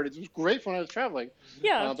hunt for it. It was great when I was traveling,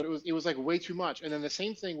 Yeah. but it was like way too much. And then the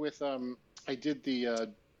same thing with I did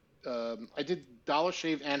I did Dollar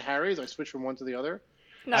Shave and Harry's. I switched from one to the other.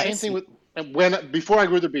 Nice. Same thing with before I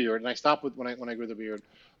grew the beard, and I stopped when I grew the beard.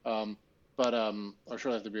 Or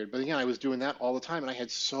shortly after the beard. But again, I was doing that all the time, and I had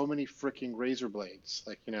so many freaking razor blades.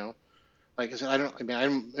 Like like I said,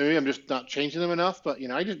 maybe I'm just not changing them enough. But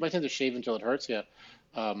I tend to shave until it hurts. Yeah.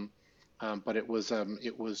 But it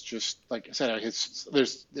was just like I said,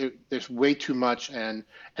 there's way too much, and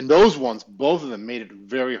those ones, both of them, made it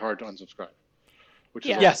very hard to unsubscribe. Which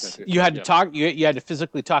Yeah. is Yes, you had to yeah. talk. You had to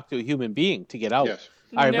physically talk to a human being to get out. Yes.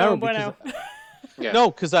 I No remember bueno. Yeah.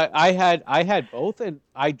 no, because I had both, and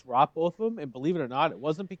I dropped both of them. And believe it or not, it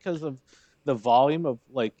wasn't because of the volume of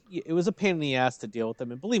like it was a pain in the ass to deal with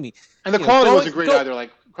them. And believe me, And the you know, quality go- wasn't great go- either.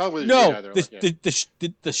 Like quality wasn't No, great either. Like, yeah.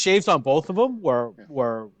 the shaves on both of them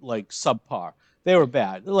were like subpar. They were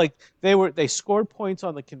bad. Like they scored points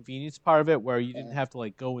on the convenience part of it, where you didn't have to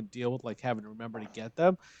like go and deal with like having to remember to get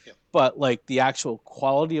them. Yeah. But like the actual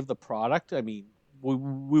quality of the product, I mean,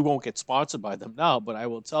 we won't get sponsored by them now, but I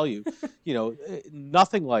will tell you,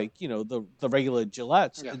 nothing like the regular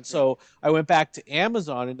Gillettes. Yeah, And so I went back to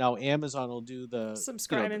Amazon, and now Amazon will do the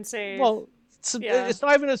Subscribe and save. well, Yeah. it's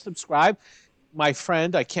not even a subscribe. My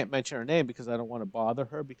friend, I can't mention her name because I don't want to bother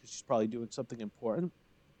her because she's probably doing something important.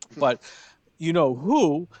 But you know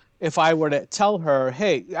who, if I were to tell her,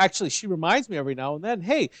 hey, actually, she reminds me every now and then,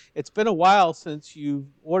 hey, it's been a while since you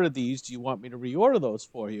ordered these. Do you want me to reorder those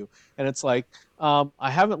for you? And it's like, I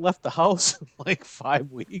haven't left the house in like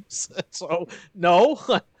 5 weeks. So, no,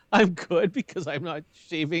 I'm good because I'm not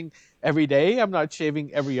shaving every day. I'm not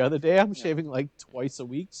shaving every other day. I'm shaving like twice a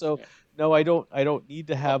week. So, Yeah. no, I don't need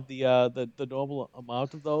to have the normal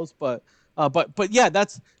amount of those. But yeah,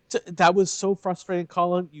 that was so frustrating,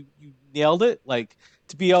 Colin. You nailed it. Like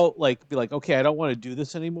to be like, okay, I don't want to do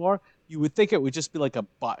this anymore. You would think it would just be like a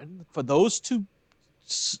button for those two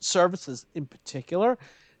services in particular.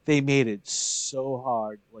 they made it so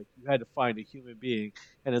hard. Like you had to find a human being,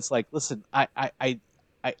 and it's like, listen, I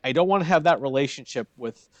don't want to have that relationship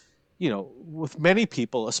with, with many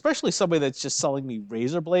people, especially somebody that's just selling me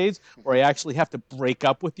razor blades, where I actually have to break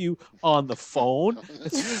up with you on the phone.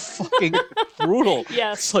 It's fucking brutal.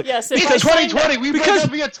 Yes, It's like, yes. If Because I signed 2020, up, we break up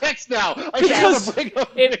via text now. I can't have to break up.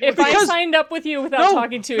 if I Because- signed up with you without No,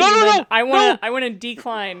 talking to no, you, no, then no, I no. want to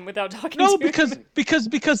decline without talking No, to you.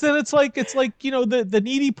 because then it's like the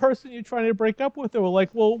needy person you're trying to break up with, they're like,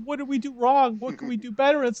 well, what did we do wrong? What can we do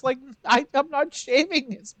better? It's like I'm not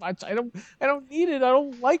shaving as much. I don't need it. I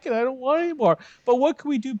don't like it. I don't want it anymore. But what can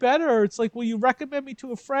we do better? It's like, will you recommend me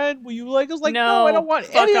to a friend? Will you like? I was like, no, I don't want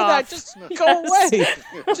fuck any off. of that. Just go away.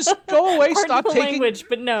 Just go away. Pardon Stop the taking. language,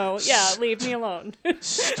 but no, yeah, leave me alone.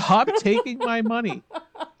 Stop taking my money.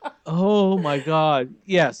 Oh my God.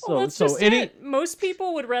 Yes. Well, that's so just any. it. Most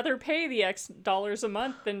people would rather pay the X dollars a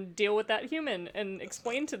month than deal with that human and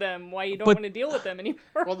explain to them why you don't But- want to deal with them anymore.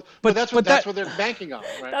 Well, But- that's but what that- they're banking on,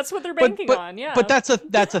 right? That's what they're banking on, yeah. But that's a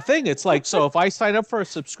thing. It's like, so if I sign up for a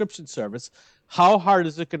subscription service, how hard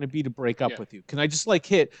is it going to be to break up Yeah. with you? Can I just like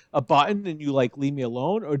hit a button and you like leave me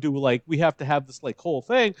alone, or do like we have to have this like whole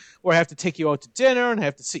thing where I have to take you out to dinner and I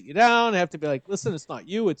have to sit you down and I have to be like, listen, it's not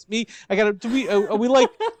you, it's me. I gotta. Do we? Are we like?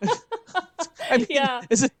 I mean, Yeah.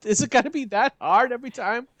 Is it got to be that hard every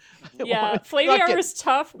time? Yeah, Not Flaviar get- was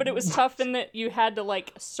tough, but it was tough in that you had to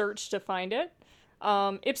like search to find it.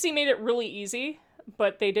 Ipsy made it really easy,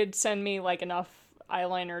 but they did send me like enough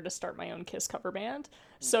eyeliner to start my own Kiss cover band.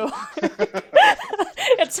 So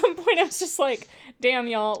at some point I was just like, damn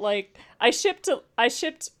y'all, like I shipped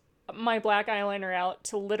my black eyeliner out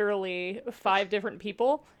to literally 5 different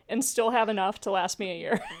people and still have enough to last me a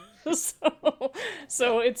year.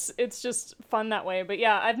 so it's just fun that way. But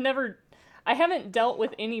yeah, I haven't dealt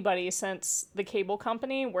with anybody since the cable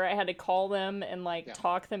company where I had to call them and like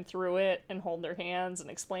talk them through it and hold their hands and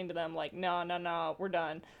explain to them like, no, we're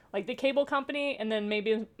done. Like the cable company, and then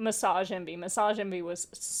maybe Massage Envy. Massage Envy was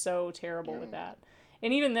so terrible with that.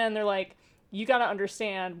 And even then they're like, you got to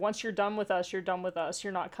understand, once you're done with us, you're done with us.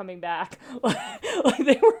 You're not coming back. Like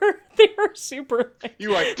they were super. Like,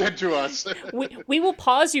 You are dead to us. we will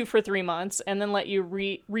pause you for 3 months and then let you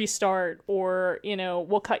restart, or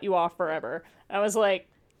we'll cut you off forever. I was like,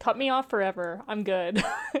 cut me off forever. I'm good.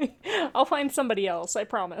 I'll find somebody else. I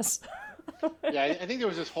promise. Yeah, I think there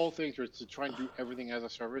was this whole thing to try and do everything as a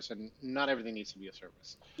service, and not everything needs to be a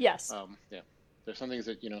service. Yes. Yeah, there's some things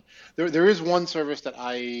that there is one service that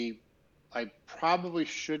I probably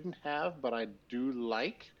shouldn't have, but I do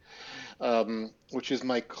like, which is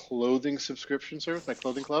my clothing subscription service, my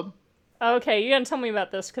clothing club. Okay, you gotta tell me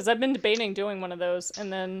about this because I've been debating doing one of those,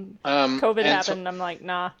 and then COVID and happened. so- And I'm like,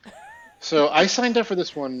 nah. So I signed up for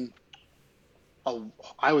this one.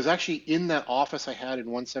 I was actually in that office I had in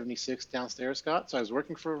 176 downstairs, Scott. So I was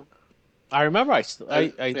working for. I remember. I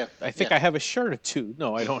yeah, think yeah. I have a shirt or two.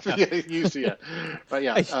 No, I don't have. Yeah, you used to, yeah. But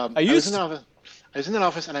yeah, I used was in the office. I was in that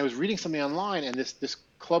office and I was reading something online, and this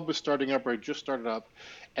club was starting up, or it just started up,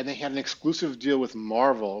 and they had an exclusive deal with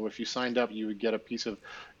Marvel. If you signed up, you would get a piece of,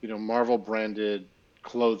 Marvel branded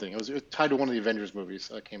clothing. It was tied to one of the Avengers movies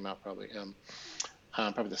that came out, probably.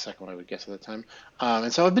 Probably the second one, I would guess, at the time.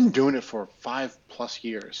 And so I've been doing it for 5+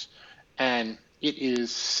 years, and it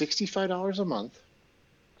is $65 a month,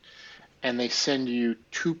 and they send you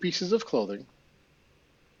 2 pieces of clothing,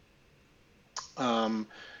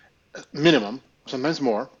 minimum, sometimes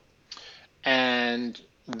more, and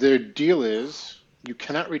their deal is you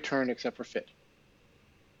cannot return except for fit.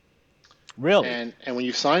 Really? And when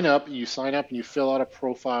you sign up and you fill out a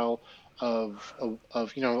profile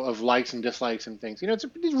of likes and dislikes and things. It's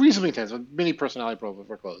reasonably intense, a mini personality profile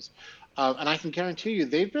for clothes. And I can guarantee you,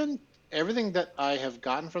 they've been everything that I have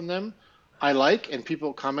gotten from them. I like, and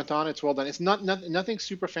people comment on. It's well done. It's nothing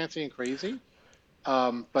super fancy and crazy,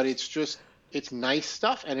 but it's nice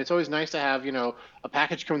stuff, and it's always nice to have a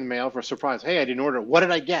package come in the mail for a surprise. Hey, I didn't order it. What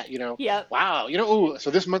did I get? Yeah. Wow. Ooh.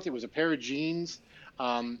 So this month it was a pair of jeans,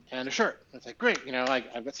 and a shirt. It's like great. Like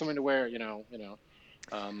I've got something to wear.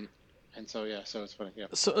 And so yeah, so it's funny. Yeah.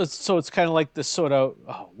 So it's kind of like this sort of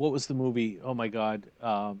what was the movie? Oh my God,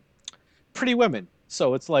 Pretty Women.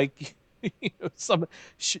 So it's like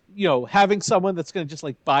having someone that's going to just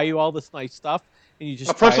like buy you all this nice stuff, and you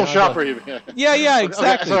just A personal try it on. shopper, even. Yeah, Okay,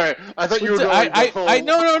 exactly. sorry, I thought you were going.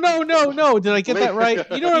 No. Did I get that right?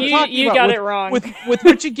 You know what I'm talking You about? got with, it wrong. With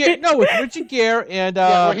Richard Gere. No, with Richard Gere and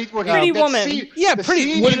where he, Pretty that Woman. Scene, Yeah, the Pretty-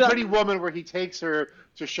 scene what in did I- Pretty Woman where he takes her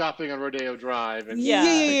to shopping on Rodeo Drive and Yeah,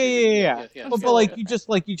 Yeah. yeah, yeah, yeah, yeah. yeah. I'm But familiar with that.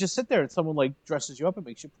 like you just sit there and someone like dresses you up and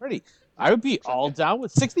makes you pretty. I would be So, all yeah. down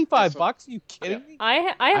with Yeah, $65. so Are you yeah. kidding me? I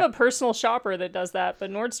have I, a personal shopper that does that,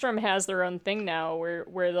 but Nordstrom has their own thing now where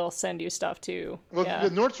they'll send you stuff too. Well, Yeah. the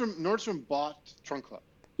Nordstrom bought Trunk Club,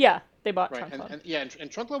 Yeah, they bought right? Trunk Club. And yeah,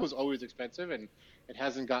 and Trunk Club was always expensive, and it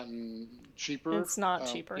hasn't gotten cheaper. It's not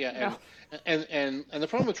cheaper. Yeah, No. and the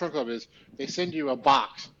problem with Trunk Club is they send you a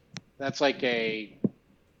box that's like a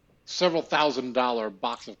several $1,000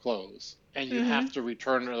 box of clothes, and you have to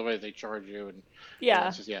return it, otherwise they charge you, and Yeah.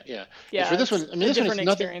 it's just yeah. And Yeah. for this It's one, I mean, a this one different is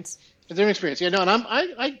nothing. experience. It's a different experience. Yeah, no,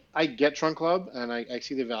 and I get Trunk Club and I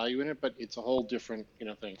see the value in it, but it's a whole different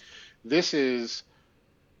thing. This is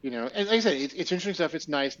and like I said, it's interesting stuff. It's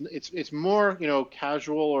nice. It's more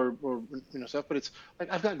casual or stuff, but it's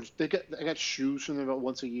like I got shoes from them about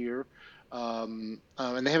once a year, and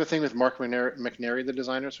they have a thing with Mark McNary, the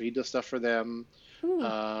designer, so he does stuff for them.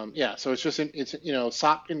 Ooh. Yeah, so it's just it's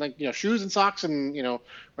sock and like shoes and socks and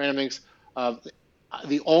random things.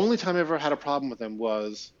 The only time I ever had a problem with them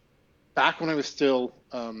was back when I was still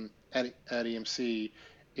at EMC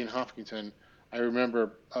in Hopkinton. I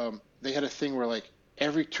remember they had a thing where like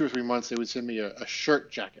every 2 or 3 months they would send me a shirt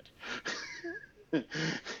jacket.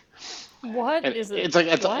 What And is it? it's like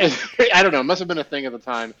What? I don't know. It must have been a thing at the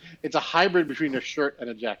time. It's a hybrid between a shirt and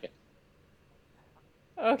a jacket.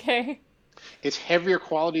 Okay. It's heavier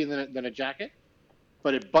quality than a jacket,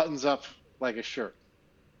 but it buttons up like a shirt.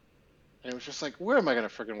 And it was just like, where am I gonna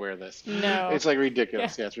freaking wear this? No. It's like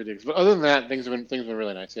ridiculous. Yeah. Yeah, it's ridiculous. But other than that, things have been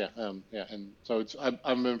really nice. Yeah, yeah. And so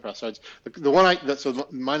I'm impressed. So it's the one so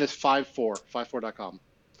mine is 54.com.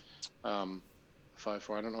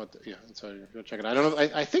 54. I don't know what. Yeah, so you go check it out. I don't know.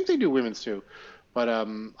 I think they do women's too, but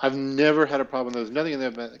I've never had a problem. There's nothing in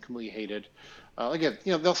there that I completely hated. Again,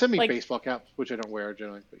 they'll send me Like baseball caps, which I don't wear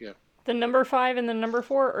generally, but yeah. the number 5 and the number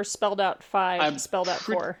 4, or spelled out 5, I'm spelled out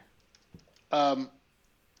pretty- 4. Um,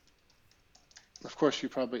 of course, you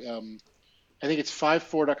probably. I think it's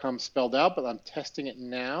 54.com spelled out, but I'm testing it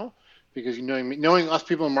now because knowing us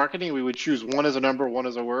people in marketing, we would choose one as a number, one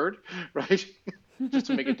as a word, right? Just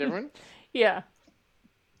to make it different. Yeah.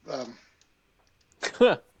 Um,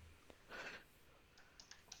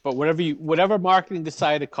 But whatever marketing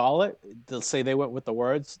decided to call it, they'll say they went with the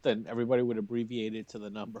words, then everybody would abbreviate it to the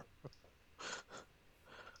number.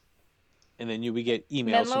 And then you would get emails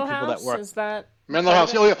Menlo from people House, that work. is that Menlo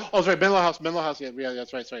House. Oh, yeah. Oh, sorry. Menlo House. Yeah, yeah,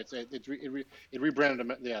 that's right. Sorry. It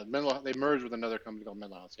rebranded. Yeah, Menlo. They merged with another company called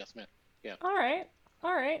Menlo House. Yes, man. Yeah. All right.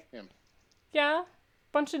 Yeah. Yeah.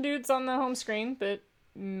 Bunch of dudes on the home screen, but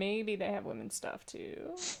maybe they have women's stuff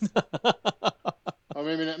too. Oh,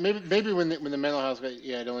 maybe when the Menlo House got,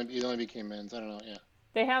 it only became men's. I don't know. Yeah.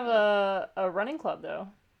 They have a running club though.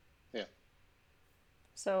 Yeah.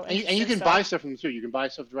 So And you interesting can stuff. buy stuff from them too. You can buy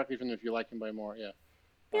stuff directly from them if you like and buy more. Yeah.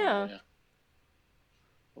 Yeah. Yeah.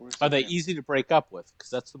 Where's Are they the- easy to break up with? Because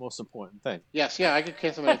that's the most important thing. Yes. Yeah. I could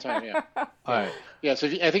cancel them anytime. Yeah. All right. Yeah. So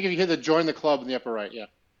I think if you hit the join the club in the upper right, yeah.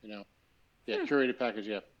 Hmm. Curated package.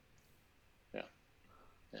 Yeah.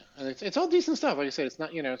 Yeah, and it's all decent stuff. Like I said, it's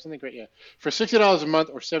not it's something great. Yeah, for $60 a month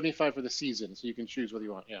or $75 for the season, so you can choose what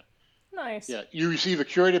you want. Yeah, Nice. yeah. You receive a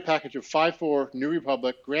curated package of 5.4, New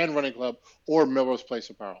Republic, Grand Running Club, or Melrose Place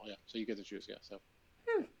apparel. Yeah, so you get to choose. Yeah, so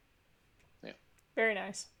Very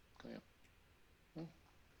nice.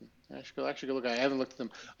 I should go look. I haven't looked at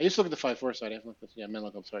them. I used to look at the 5.4 side. I haven't looked at Menlo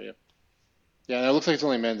Club. Sorry. Yeah, yeah. It looks like it's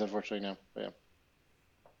only men's, unfortunately now. But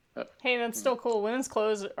yeah. Hey, that's still cool. Women's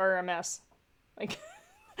clothes are a mess. Like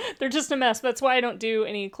they're just a mess. That's why I don't do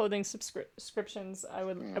any clothing subscriptions. I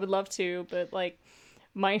would love to, but like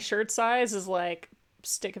my shirt size is like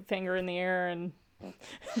stick a finger in the air and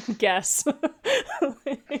guess.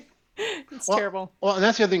 It's terrible. Well, and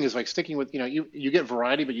that's the other thing is like sticking with you get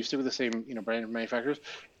variety, but you stick with the same brand manufacturers.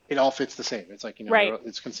 It all fits the same. It's like Right.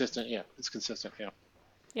 it's consistent. Yeah, it's consistent. Yeah,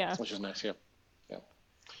 Yeah. which is nice. Yeah, yeah,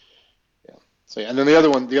 yeah. So yeah, and then the other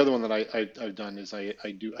one that I've done is I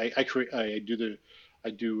do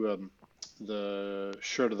the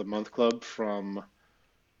shirt of the month club from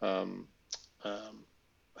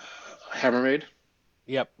Hammermade,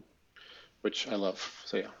 Yep. which I love.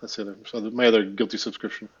 So yeah, that's my other guilty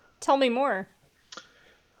subscription. Tell me more.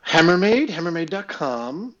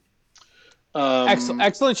 Hammermade.com.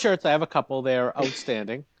 Excellent shirts. I have a couple. They're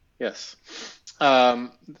outstanding. Yes.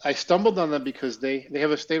 I stumbled on them because they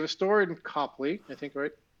have a store in Copley, I think,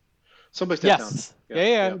 right? Someplace downtown. Yes.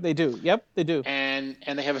 Yeah, they do. Yep, they do. And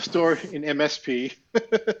they have a store in MSP.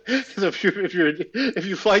 So if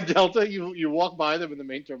you fly Delta, you walk by them in the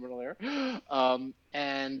main terminal there.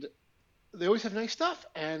 And they always have nice stuff.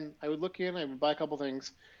 And I would look in, I would buy a couple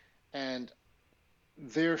things, and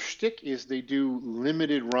their shtick is they do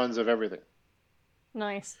limited runs of everything.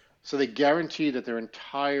 Nice. So they guarantee that their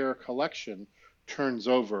entire collection turns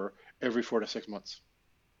over every 4 to 6 months.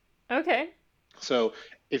 Okay. So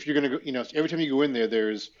if you're going to go, every time you go in there,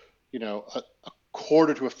 there's, a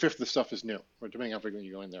quarter to a fifth of the stuff is new, or depending on how frequently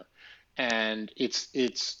you go in there. And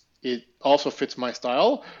it also fits my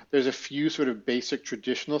style. There's a few sort of basic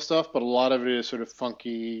traditional stuff, but a lot of it is sort of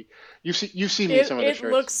funky. You've seen me in some of the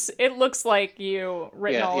shirts. It looks like you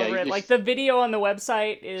written Yeah, all yeah, over it. Like the video on the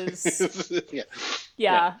website is yeah,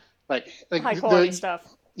 yeah, like high quality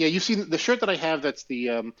stuff. Yeah, you've seen the shirt that I have. That's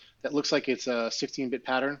that looks like it's a 16-bit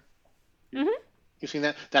pattern. Mm-hmm. You've seen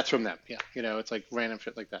that? That's from them. Yeah, it's like random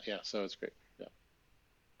shit like that. Yeah, so it's great. Yeah.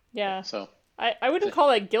 Yeah. So I wouldn't call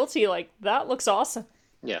that guilty. Like that looks awesome.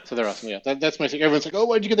 yeah, so they're awesome. Yeah, that's my thing. Everyone's like, "Oh,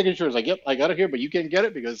 why'd you get the shirt?" I was like, "Yep, I got it here, but you can't get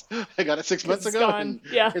it because I got it 6 months It's ago, gone. and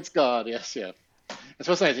Yeah. it's gone." Yes, yeah. And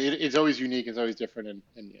so it's nice. It's always unique. It's always different, and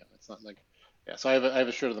yeah, it's not like yeah. So I have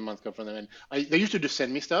a shirt of the month come from them, and they used to just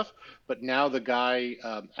send me stuff, but now the guy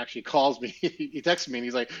actually calls me. He texts me and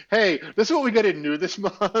he's like, "Hey, this is what we got to do this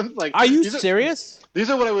month. Like, Are you serious?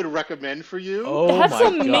 These are what I would recommend for you." Oh That's my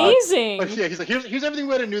God. amazing. But yeah, he's like, here's everything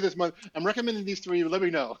we got to do this month. I'm recommending these three. Let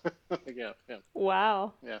me know. Like, yeah,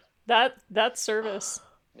 Wow. yeah. That's service.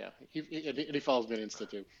 Yeah, he follows me on Insta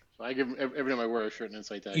too. So I give him every time I wear a shirt and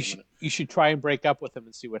Insight tag him in You should try and break up with him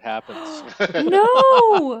and see what happens. it.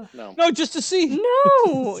 No. No, No, just to see.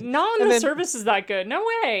 No. Not when And the then- service is that good. No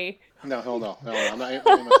way. no, hell no. I'm not.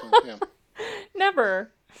 Yeah.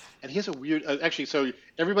 Never. And he has a weird. Actually, so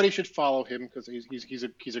everybody should follow him because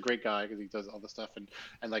he's a great guy because he does all the stuff and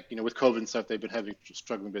like with COVID and stuff they've been having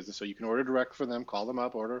struggling business. So you can order direct from them. Call them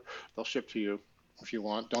up. Order. They'll ship to you if you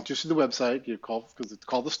want. Don't just do the website. You call because it's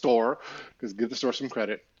called the store because give the store some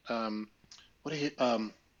credit. What do you I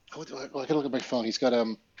can look at my phone. He's got I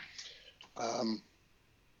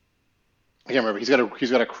can't remember. He's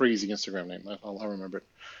got a crazy Instagram name. I'll remember it.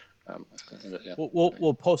 Yeah.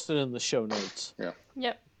 We'll post it in the show notes. Yeah.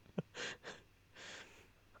 Yep.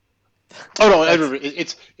 Oh no, I remember.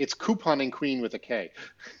 It's couponing queen with a K.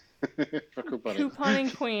 For couponing.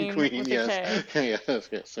 Couponing queen, Queen, with yes. a K. Yes.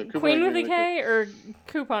 So Queen with a queen K or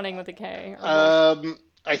couponing with a K? Or both?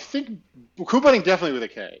 I think couponing definitely with a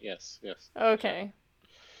K. Yes. Okay.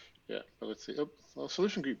 Yeah. But let's see. Oh, well,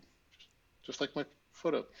 solution group, just like my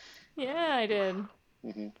photo. Yeah, I did.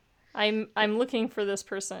 Hmm. I'm looking for this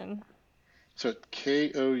person. So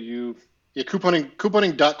KOU. Yeah,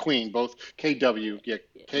 couponing dot queen, both KW. Yeah,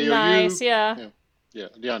 KOU. Nice, yeah. Yeah,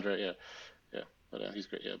 DeAndre. Yeah. But he's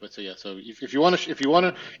great. Yeah, but so yeah. So if you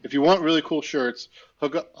want really cool shirts,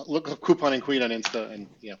 look up couponing queen on Insta, and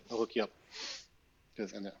yeah, I'll hook you up.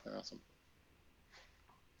 And they're awesome.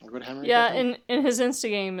 I'll go to Henry. Yeah, and his Insta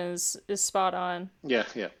game is spot on. Yeah.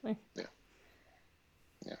 Like-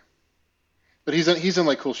 But he's done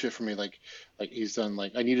like cool shit for me. Like he's done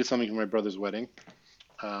like I needed something for my brother's wedding,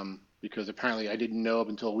 because apparently I didn't know up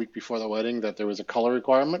until a week before the wedding that there was a color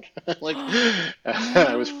requirement. Like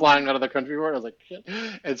I was flying out of the country for it. I was like shit,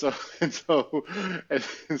 and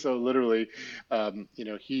so literally,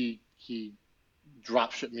 he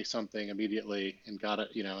drop shipped me something immediately and got it,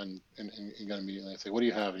 and got it immediately. I said, "What do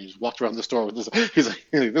you have?" And he just walked around the store with this. He's like,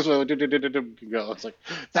 "This one, go." I was like,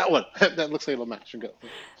 "That one, that looks like it'll match and go."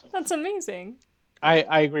 So, That's amazing. I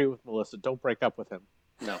agree with Melissa. Don't break up with him.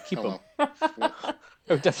 no, Keep hell him. no.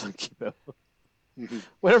 No, definitely keep him. Mhm.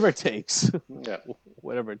 Whatever it takes. Yeah.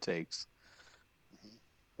 Whatever it takes.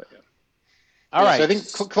 But yeah. All Yeah, right. So I think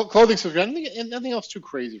clothing subscription, nothing else too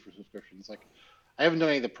crazy for subscriptions. Like, I haven't done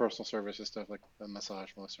any of the personal services stuff like the massage,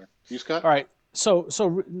 Melissa. You, Scott? All right. So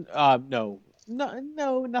no,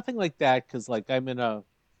 nothing like that. Because like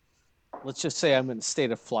let's just say I'm in a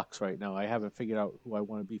state of flux right now. I haven't figured out who I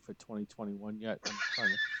want to be for 2021 yet.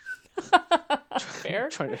 Fair.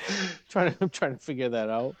 I'm trying to figure that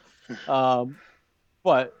out.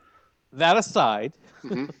 But that aside,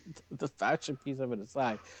 Mhm. the fashion piece of it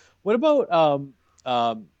aside, what about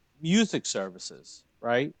music services,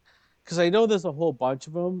 right? Because I know there's a whole bunch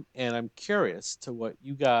of them, and I'm curious to what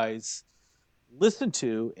you guys listen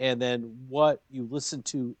to, and then what you listen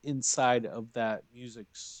to inside of that music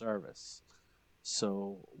service.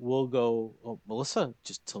 So we'll go. Oh, Melissa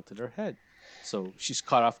just tilted her head, so she's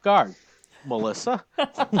caught off guard. Melissa,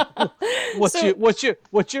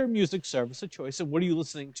 what's your music service of choice, and what are you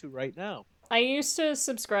listening to right now? I used to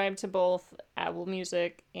subscribe to both Apple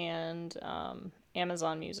Music and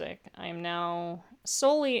Amazon Music. I am now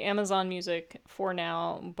solely Amazon Music for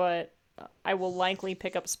now, but I will likely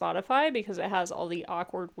pick up Spotify because it has all the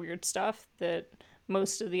awkward, weird stuff that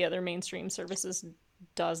most of the other mainstream services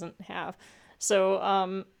doesn't have.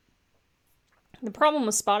 So The problem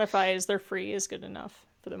with Spotify is their free is good enough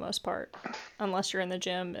for the most part, unless you're in the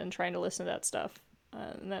gym and trying to listen to that stuff,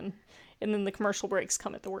 and then the commercial breaks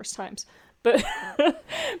come at the worst times. But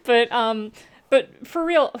but for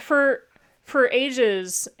real, for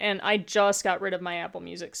ages, and I just got rid of my Apple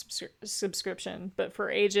Music subscription, but for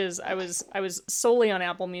ages I was solely on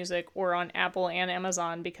Apple Music or on Apple and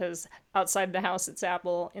Amazon, because outside the house it's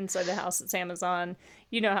Apple, inside the house it's Amazon.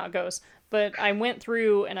 You know how it goes. But I went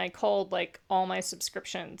through and I called like all my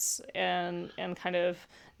subscriptions and kind of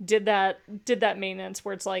did that maintenance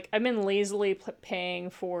where it's like I've been lazily paying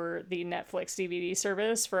for the Netflix DVD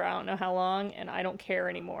service for I don't know how long, and I don't care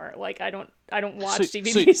anymore. Like I don't watch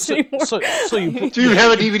DVDs anymore. So you Do you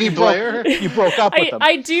have a DVD player? you broke up with them.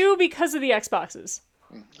 I do, because of the Xboxes.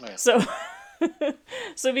 Oh, yeah. So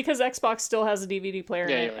so because Xbox still has a DVD player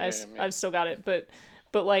in it, I've still got it.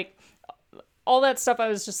 But like all that stuff, I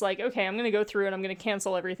was just like, okay, I'm going to go through and I'm going to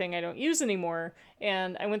cancel everything I don't use anymore.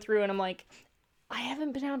 And I went through and I'm like, I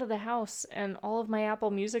haven't been out of the house, and all of my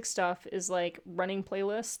Apple Music stuff is like running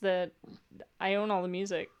playlists that I own all the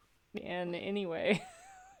music in anyway.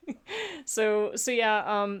 So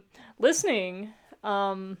yeah, listening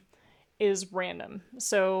is random.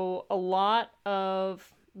 So a lot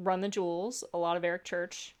of Run the Jewels, a lot of Eric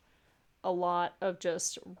Church, a lot of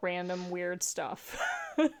just random weird stuff.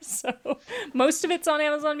 So most of it's on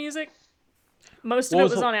Amazon Music. Most of it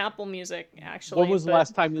was on Apple Music, actually. When was the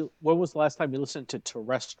last time you listened to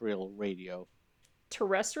terrestrial radio?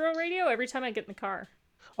 Terrestrial radio? Every time I get in the car.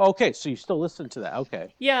 Okay, so you still listen to that.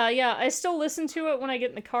 Okay. Yeah. I still listen to it when I get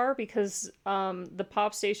in the car, because the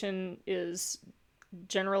pop station is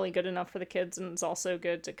generally good enough for the kids, and it's also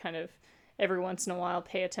good to kind of every once in a while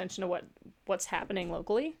pay attention to what's happening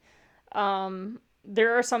locally.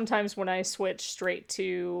 There are some times when I switch straight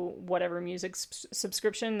to whatever music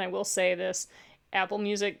subscription. I will say this, Apple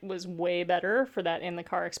Music was way better for that in the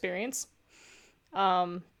car experience.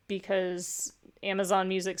 Because Amazon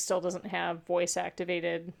Music still doesn't have voice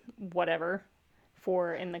activated whatever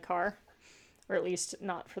for in the car, or at least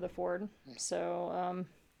not for the Ford. So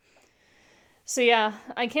yeah,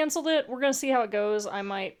 I canceled it. We're going to see how it goes. I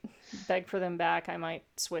might beg for them back. I might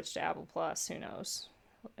switch to Apple Plus. Who knows?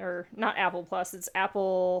 Or not Apple Plus, it's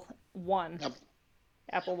Apple One.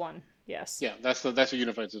 Apple One, yes. Yeah, that's a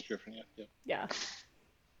unified subscription. Yeah.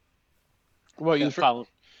 What are you following?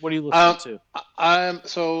 What are you listening to?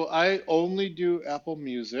 So I only do Apple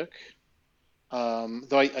Music.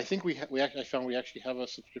 Though I think I found we actually have a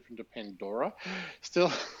subscription to Pandora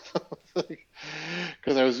still,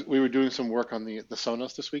 because we were doing some work on the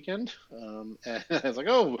Sonos this weekend, and I was like,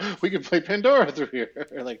 oh, we could play Pandora through here,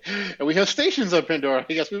 and we have stations on Pandora.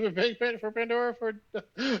 I guess we've been paying for Pandora for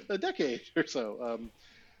a decade or so.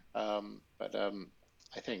 But I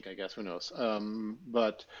guess who knows.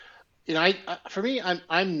 But for me,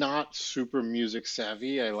 I'm not super music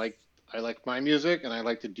savvy. I like my music, and I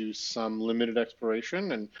like to do some limited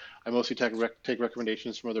exploration, and I mostly take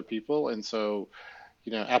recommendations from other people. And so,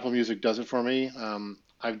 Apple Music does it for me. I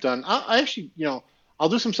actually, I'll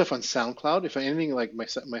do some stuff on SoundCloud, if anything, like my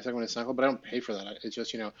second one is SoundCloud, but I don't pay for that. It's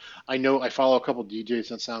just, I follow a couple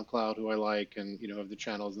DJs on SoundCloud who I like, and, of the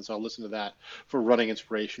channels. And so I'll listen to that for running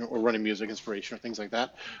inspiration or running music inspiration or things like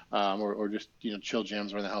that. Or just, chill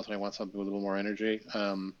jams around the house when I want something with a little more energy.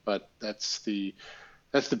 But that's the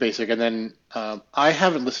basic. And then I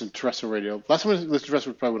haven't listened to terrestrial radio. Last time I listened to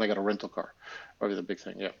terrestrial was probably when I got a rental car. Probably the big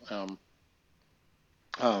thing, yeah.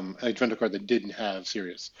 A rental car that didn't have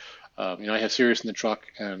Sirius. I have Sirius in the truck,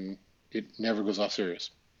 and it never goes off Sirius.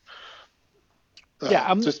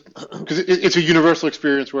 Just because it's a universal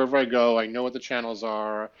experience wherever I go. I know what the channels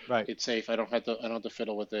are. Right. It's safe. I don't have to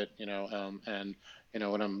fiddle with it. And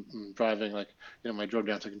when I'm driving, I drove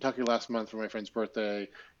down to Kentucky last month for my friend's birthday.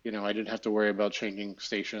 I didn't have to worry about changing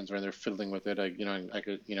stations or they're fiddling with it. I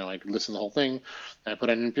could listen to the whole thing. And I put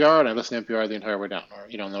on NPR and I listened to NPR the entire way down. Or,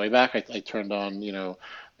 on the way back, I turned on,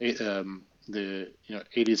 the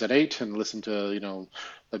 80s at 8 and listened to,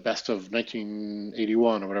 the best of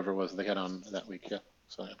 1981 or whatever it was they had on that week. Yeah.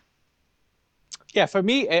 So, yeah. Yeah, for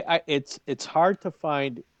me, it's hard to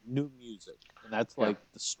find new music, and that's like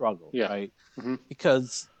the struggle, right? Mm-hmm.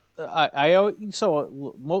 Because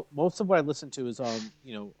most of what I listen to is on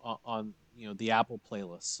the Apple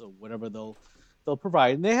playlists, so whatever they'll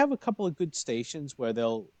provide, and they have a couple of good stations where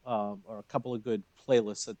they'll or a couple of good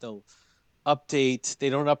playlists that they'll update. They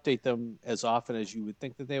don't update them as often as you would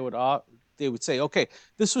think that they would. They would say, okay,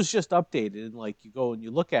 this was just updated, and like you go and you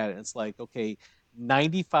look at it, and it's like, okay,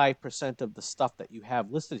 95% of the stuff that you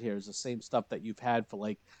have listed here is the same stuff that you've had for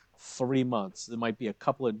like 3 months. There might be a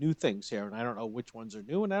couple of new things here, and I don't know which ones are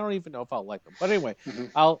new, and I don't even know if I'll like them. But anyway, Hmm.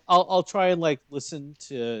 I'll try and like listen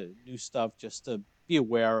to new stuff just to be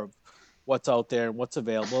aware of what's out there and what's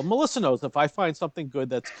available. And Melissa knows if I find something good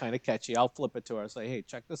that's kind of catchy, I'll flip it to her and say, "Hey,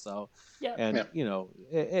 check this out." Yeah. And Yeah.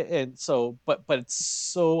 and so, but it's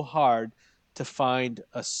so hard to find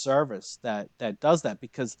a service that does that,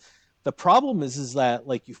 because the problem is that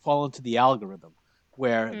like you fall into the algorithm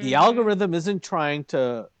where the algorithm isn't trying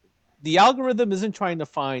to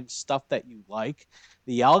find stuff that you like.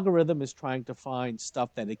 The algorithm is trying to find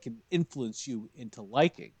stuff that it can influence you into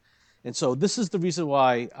liking. And so this is the reason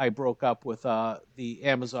why I broke up with the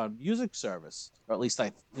Amazon Music service, or at least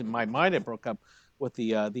in my mind, I broke up with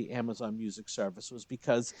the Amazon Music service, was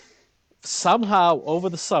because somehow over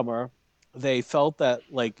the summer they felt that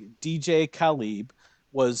like DJ Khalib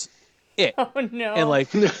was it, Oh and no.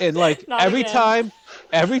 like Not again.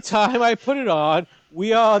 every time I put it on,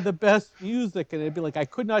 we are the best music, and it'd be like I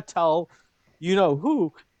could not tell,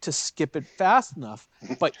 who to skip it fast enough,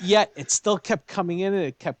 but yet it still kept coming in and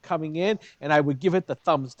it kept coming in, and I would give it the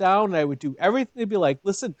thumbs down, and I would do everything to be like,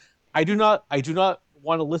 listen, I do not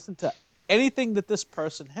want to listen to anything that this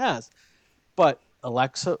person has, but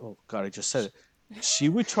Alexa, oh God, I just said it. She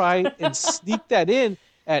would try and sneak that in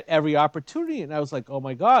at every opportunity, and I was like, oh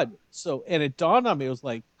my God. So, and it dawned on me, it was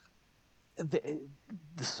like, the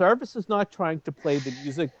service is not trying to play the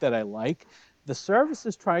music that I like. The service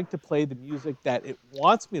is trying to play the music that it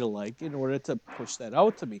wants me to like in order to push that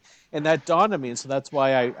out to me. And that dawned on me. And so that's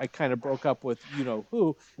why I kind of broke up with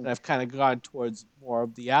who, and I've kind of gone towards more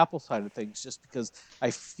of the Apple side of things, just because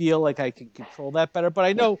I feel like I can control that better. But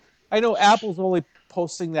I know Apple's only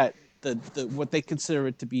posting that the what they consider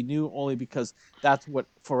it to be new only because that's what,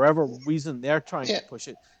 for whatever reason, they're trying Yeah. to push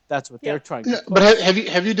it. That's what Yeah. they're trying No, to but push.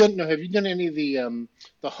 have you done no, have you done any of the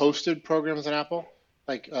hosted programs on Apple,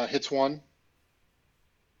 like Hits One?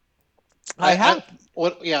 I I have.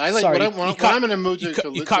 what yeah, I like Sorry, when I'm in a mood to just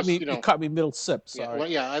you caught me middle sip. yeah,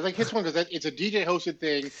 Sorry. I like Hits One because it's a DJ hosted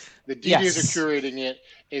thing. The DJs are Yes. curating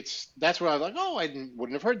it. That's where I was like, oh,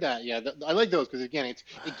 wouldn't have heard that. Yeah, I like those because again, it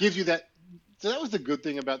gives you that. So that was the good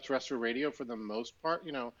thing about terrestrial radio for the most part.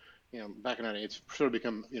 Back in the day, it's sort of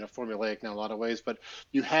become formulaic now in a lot of ways. But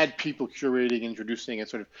you had people curating, introducing, and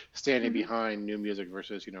sort of standing Hmm. behind new music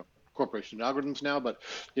versus corporation algorithms now. But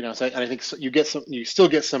I think you still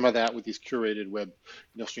get some of that with these curated web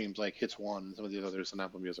streams like Hits One and some of these others on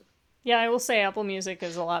Apple Music. Yeah, I will say Apple Music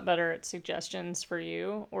is a lot better at suggestions for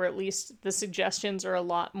you, or at least the suggestions are a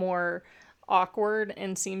lot more awkward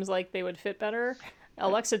and seems like they would fit better.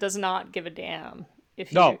 Alexa does not give a damn.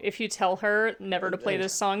 No. If you tell her never to play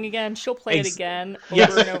this song again, she'll play it Ex- again over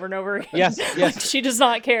yes. and over and over again. Yes. Like, Yes. she does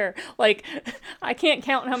not care. Like, I can't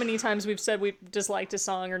count how many times we've said we've disliked a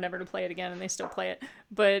song or never to play it again, and they still play it.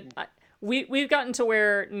 But we've gotten to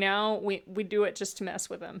where now we do it just to mess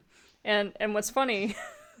with them. And what's funny,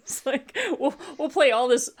 it's like we'll play all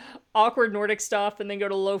this awkward Nordic stuff and then go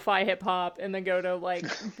to lo-fi hip hop and then go to like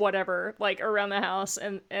whatever, like around the house,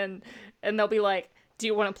 and they'll be like, do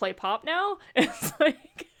you want to play pop now? It's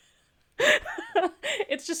like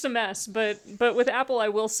it's just a mess. But with Apple, I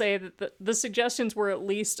will say that the suggestions were at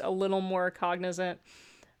least a little more cognizant,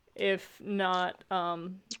 if not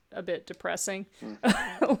a bit depressing,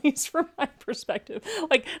 at least from my perspective.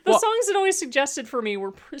 Like the songs that always suggested for me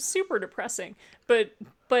were super depressing, but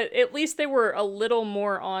at least they were a little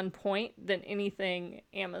more on point than anything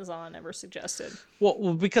Amazon ever suggested.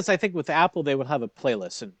 Well, because I think with Apple they would have a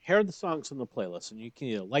playlist, and here are the songs on the playlist, and you can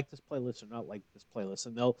either like this playlist or not like this playlist,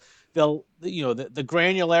 and they'll the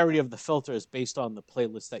granularity of the filter is based on the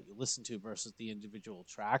playlist that you listen to versus the individual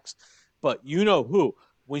tracks. But who,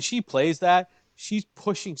 when she plays that, she's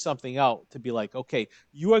pushing something out to be like, okay,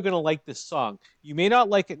 you are going to like this song. You may not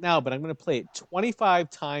like it now, but I'm going to play it 25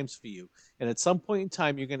 times for you. And at some point in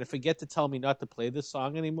time, you're going to forget to tell me not to play this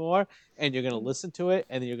song anymore, and you're going to listen to it,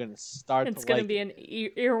 and then you're going to start It's to going like to be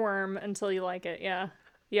it. an earworm until you like it. Yeah.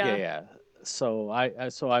 Yeah, Yeah. yeah. So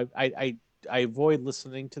I avoid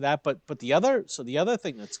listening to that. But the other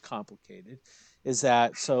thing that's complicated is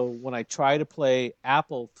that, so when I try to play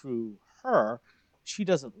Apple through her, she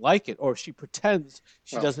doesn't like it, or she pretends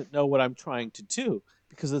she Well, doesn't know what I'm trying to do,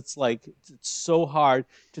 because it's like it's so hard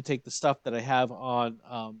to take the stuff that I have on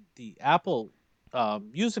the Apple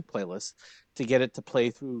music playlist to get it to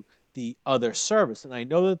play through the other service. And I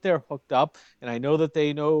know that they're hooked up, and I know that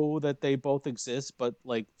they both exist, but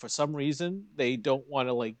like for some reason they don't want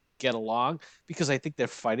to like get along, because I think they're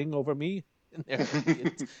fighting over me and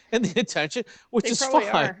and the attention, which They is probably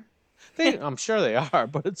fine. are. I'm sure they are,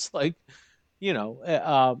 but it's like,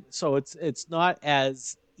 so it's not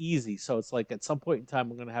as easy. So it's like at some point in time,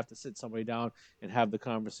 I'm going to have to sit somebody down and have the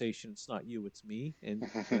conversation. It's not you, it's me, and we're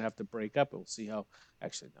going to have to break up. And we'll see how.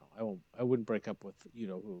 Actually, no, I won't. I wouldn't break up with you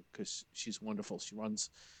know who, because she's wonderful. She runs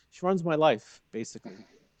my life basically.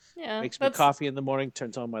 Yeah, Makes me coffee in the morning,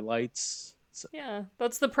 turns on my lights. So, yeah,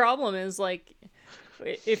 that's the problem. Is like,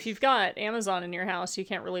 if you've got Amazon in your house, you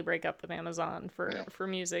can't really break up with Amazon for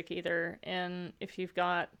music either. And if you've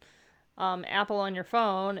got Apple on your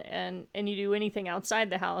phone and you do anything outside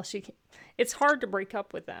the house, it's hard to break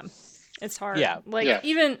up with them. It's hard. Yeah. Like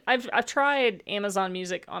even I've tried Amazon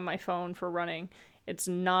Music on my phone for running. It's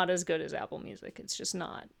not as good as Apple Music. It's just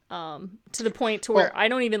not. To the point to where I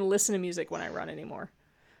don't even listen to music when I run anymore,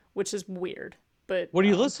 which is weird. But what do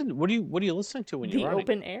you listen? What are you listening to when you're running?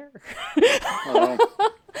 The open air. Oh,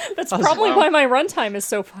 That's probably why my runtime is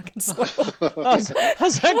so fucking slow.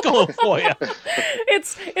 how's that going for you?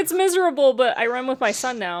 It's miserable, but I run with my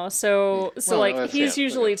son now, so like he's yeah,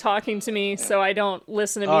 usually talking to me, so I don't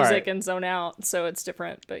listen to music and zone out. So it's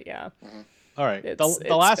different, but yeah. All right. It's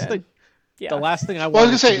The last been- thing. Yeah. The last thing I Well, I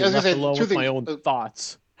wanted was gonna to be left say alone two with things. my own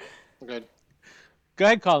thoughts. good. Go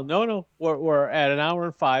ahead, Colin. No, we're at an hour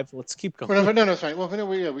and 5. Let's keep going. No, it's fine. Well, no,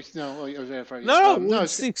 we no. I was there for No,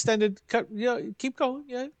 it's the extended cut. Yeah, keep going.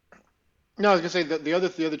 Yeah. No, I was gonna say that the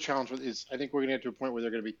other challenge is I think we're gonna get to a point where there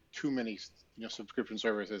are gonna be too many subscription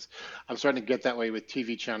services. I'm starting to get that way with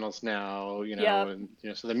TV channels now, and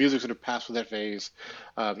so the music's sort of passed through that phase.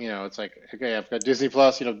 It's like, okay, I've got Disney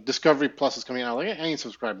Plus, Discovery Plus is coming out. Like, I ain't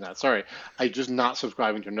subscribing to that. Sorry, I'm just not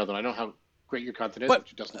subscribing to another one. I know how great your content is,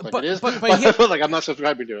 which it doesn't look like it is, but like I'm not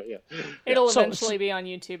subscribing to it. Yeah, It'll eventually be on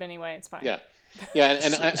YouTube anyway. It's fine. Yeah. Yeah,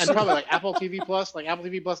 and probably like Apple TV Plus, I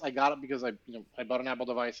got it because I bought an Apple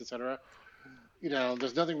device, etc.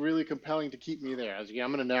 There's nothing really compelling to keep me there.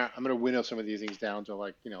 I'm gonna winnow some of these things down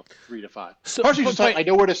to 3 to 5. So, partially just I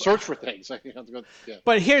know where to search for things.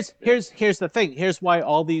 But here's the thing. Here's why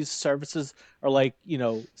all these services are like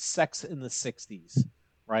Sex in the '60s,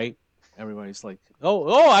 right? Everybody's like,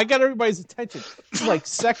 oh, I got everybody's attention. It's like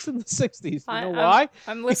Sex in the '60s. You know why?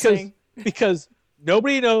 I'm listening. Because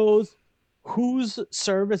nobody knows whose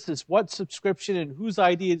service is what subscription and whose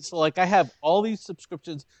ID. So like I have all these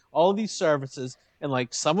subscriptions, all these services, and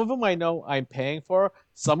like some of them I know I'm paying for,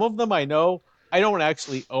 some of them I know I don't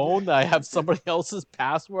actually own, that I have somebody else's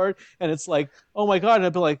password, and it's like, oh my god, and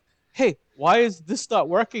I'd be like, hey, why is this not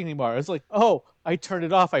working anymore? It's like, oh, I turned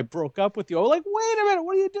it off, I broke up with you. I'm like, wait a minute,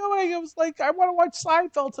 what are you doing? I was like, I want to watch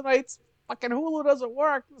Seinfeld tonight. Fucking Hulu doesn't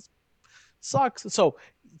work. This sucks.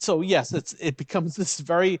 So yes, it becomes this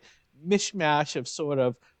very mishmash of sort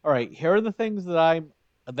of, all right, here are the things that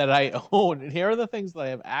I own, and here are the things that I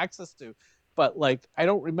have access to, but like I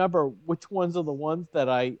don't remember which ones are the ones that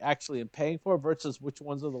I actually am paying for versus which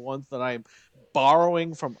ones are the ones that I'm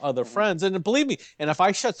borrowing from other friends. And believe me, and if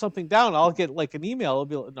I shut something down, I'll get like an email. It'll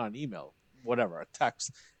be not an email, whatever, a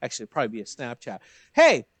text. Actually, it'd probably be a Snapchat.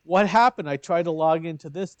 Hey, what happened? I tried to log into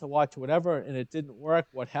this to watch whatever, and it didn't work.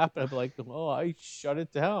 What happened? I'd be like, oh, I shut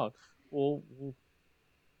it down. Well,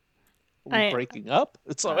 are we breaking up?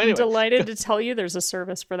 So anyway. I'm delighted to tell you there's a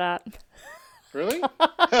service for that. Really?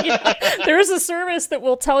 Yeah, there is a service that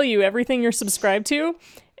will tell you everything you're subscribed to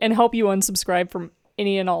and help you unsubscribe from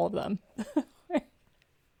any and all of them.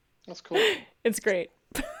 That's cool. It's great.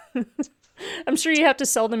 I'm sure you have to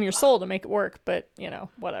sell them your soul to make it work, but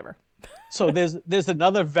whatever. So there's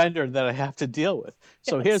another vendor that I have to deal with.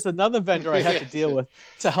 So here's another vendor I have to deal with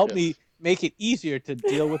to help me make it easier to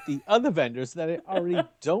deal with the other vendors that I already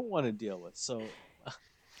don't want to deal with. So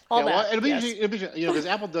it'll be because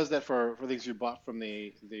Apple does that for things you bought from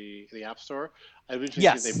the App Store. I'd be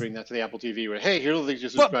interested if they bring that to the Apple TV. Where hey, here are the things you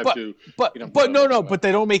subscribe to. But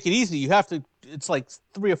they don't make it easy. You have to. It's like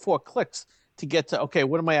 3 or 4 clicks to get to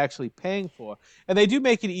what am I actually paying for? And they do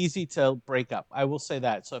make it easy to break up. I will say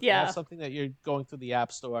that. So if you have something that you're going through the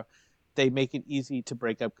App Store, they make it easy to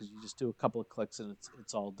break up because you just do a couple of clicks and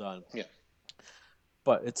it's all done. Yeah.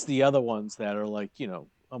 But it's the other ones that are like,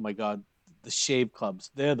 oh my God, the shave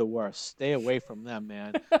clubs, they're the worst. Stay away from them,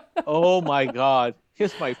 man. Oh my God.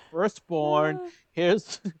 Here's my firstborn.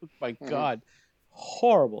 Here's my God.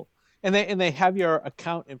 Horrible. And they have your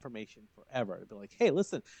account information forever. They'd be like, hey,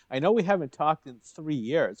 listen, I know we haven't talked in 3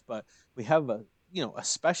 years, but we have a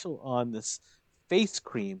special on this face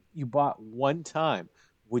cream you bought one time.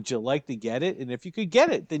 Would you like to get it? And if you could get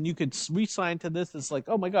it, then you could re-sign to this. It's like,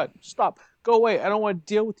 oh my God, stop, go away. I don't want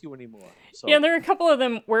to deal with you anymore. So, yeah, there are a couple of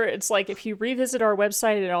them where it's like, if you revisit our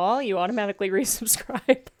website at all, you automatically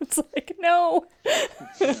resubscribe. It's like, no,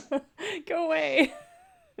 go away.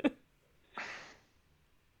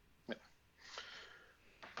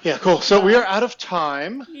 Yeah, cool. So we are out of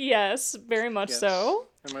time. Yes, very much so.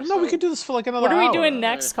 Am I No, we so- could do this for like another What are we hour. doing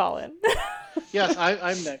next, Colin? Yes,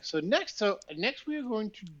 I'm next. So next we are going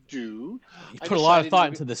to do. You I put a lot of decided thought we-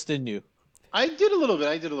 into this, didn't you? I did a little bit.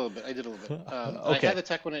 I did a little bit. I Okay. had the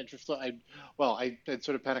tech one. I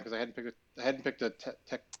sort of panicked because I hadn't picked a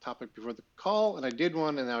tech topic before the call, and I did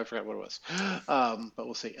one, and now I forgot what it was. But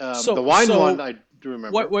we'll see. The wine one I do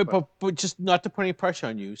remember. But just not to put any pressure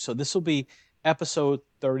on you. So this will be episode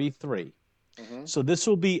 33. Mhm. So this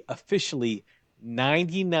will be officially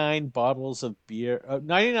 99 bottles of beer,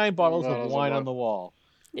 99 bottles of Bottles of wine wine. on the wall.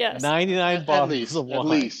 Yes. 99 At bottles least, of wine. at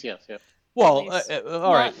least, yes, yeah. Well, At least.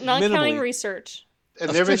 all right. Not counting minimally. research. And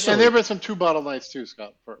there Officially. have been some 2 bottle nights too,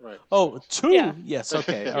 Scott. Right. Oh, two? Yeah. Yes,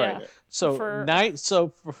 okay. All Yeah. right. So,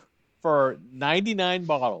 For- for 99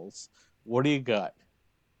 bottles, what do you got?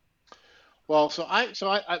 Well, I'm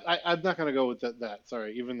not going to go with that.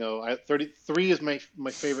 Sorry, even though 33 is my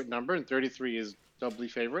favorite number, and 33 is doubly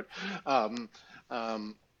favorite.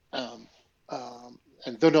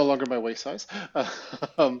 And they're no longer my waist size.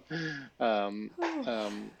 On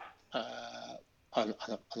the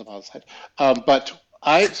bottom side.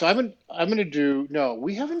 I'm going to do no.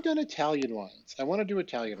 We haven't done Italian wines. I want to do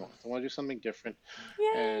Italian wines. I want to do something different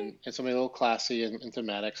Yay. and something a little classy and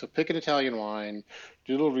thematic. So pick an Italian wine,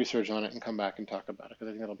 do a little research on it, and come back and talk about it because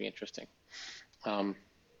I think that'll be interesting.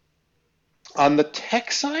 On the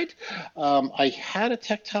tech side, I had a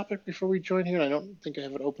tech topic before we joined here, and I don't think I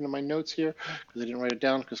have it open in my notes here because I didn't write it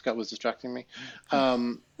down because Scott was distracting me. Are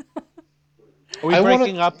we I wanna-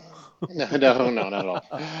 breaking up? No, not at all.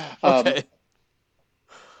 Okay.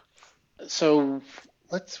 So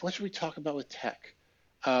what should we talk about with tech?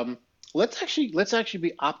 Let's actually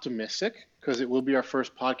be optimistic because it will be our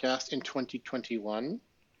first podcast in 2021,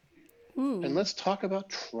 Ooh. and let's talk about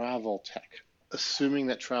travel tech, assuming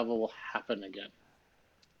that travel will happen again.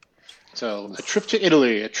 So a trip to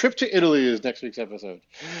Italy. A trip to Italy is next week's episode.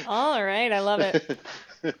 All right. I love it.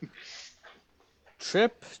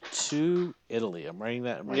 Trip to Italy. I'm writing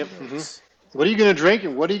that in my Yep, notes. What are you going to drink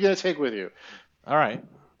and what are you going to take with you? All right.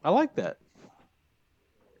 I like that.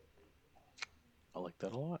 I like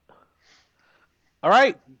that a lot. All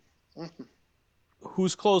right.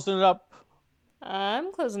 Who's closing it up?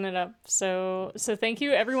 I'm closing it up. So thank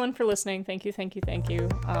you everyone for listening. Thank you.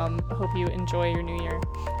 I hope you enjoy your new year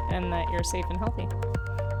and that you're safe and healthy.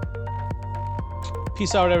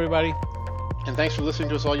 Peace out, everybody. And thanks for listening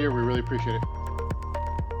to us all year. We really appreciate it.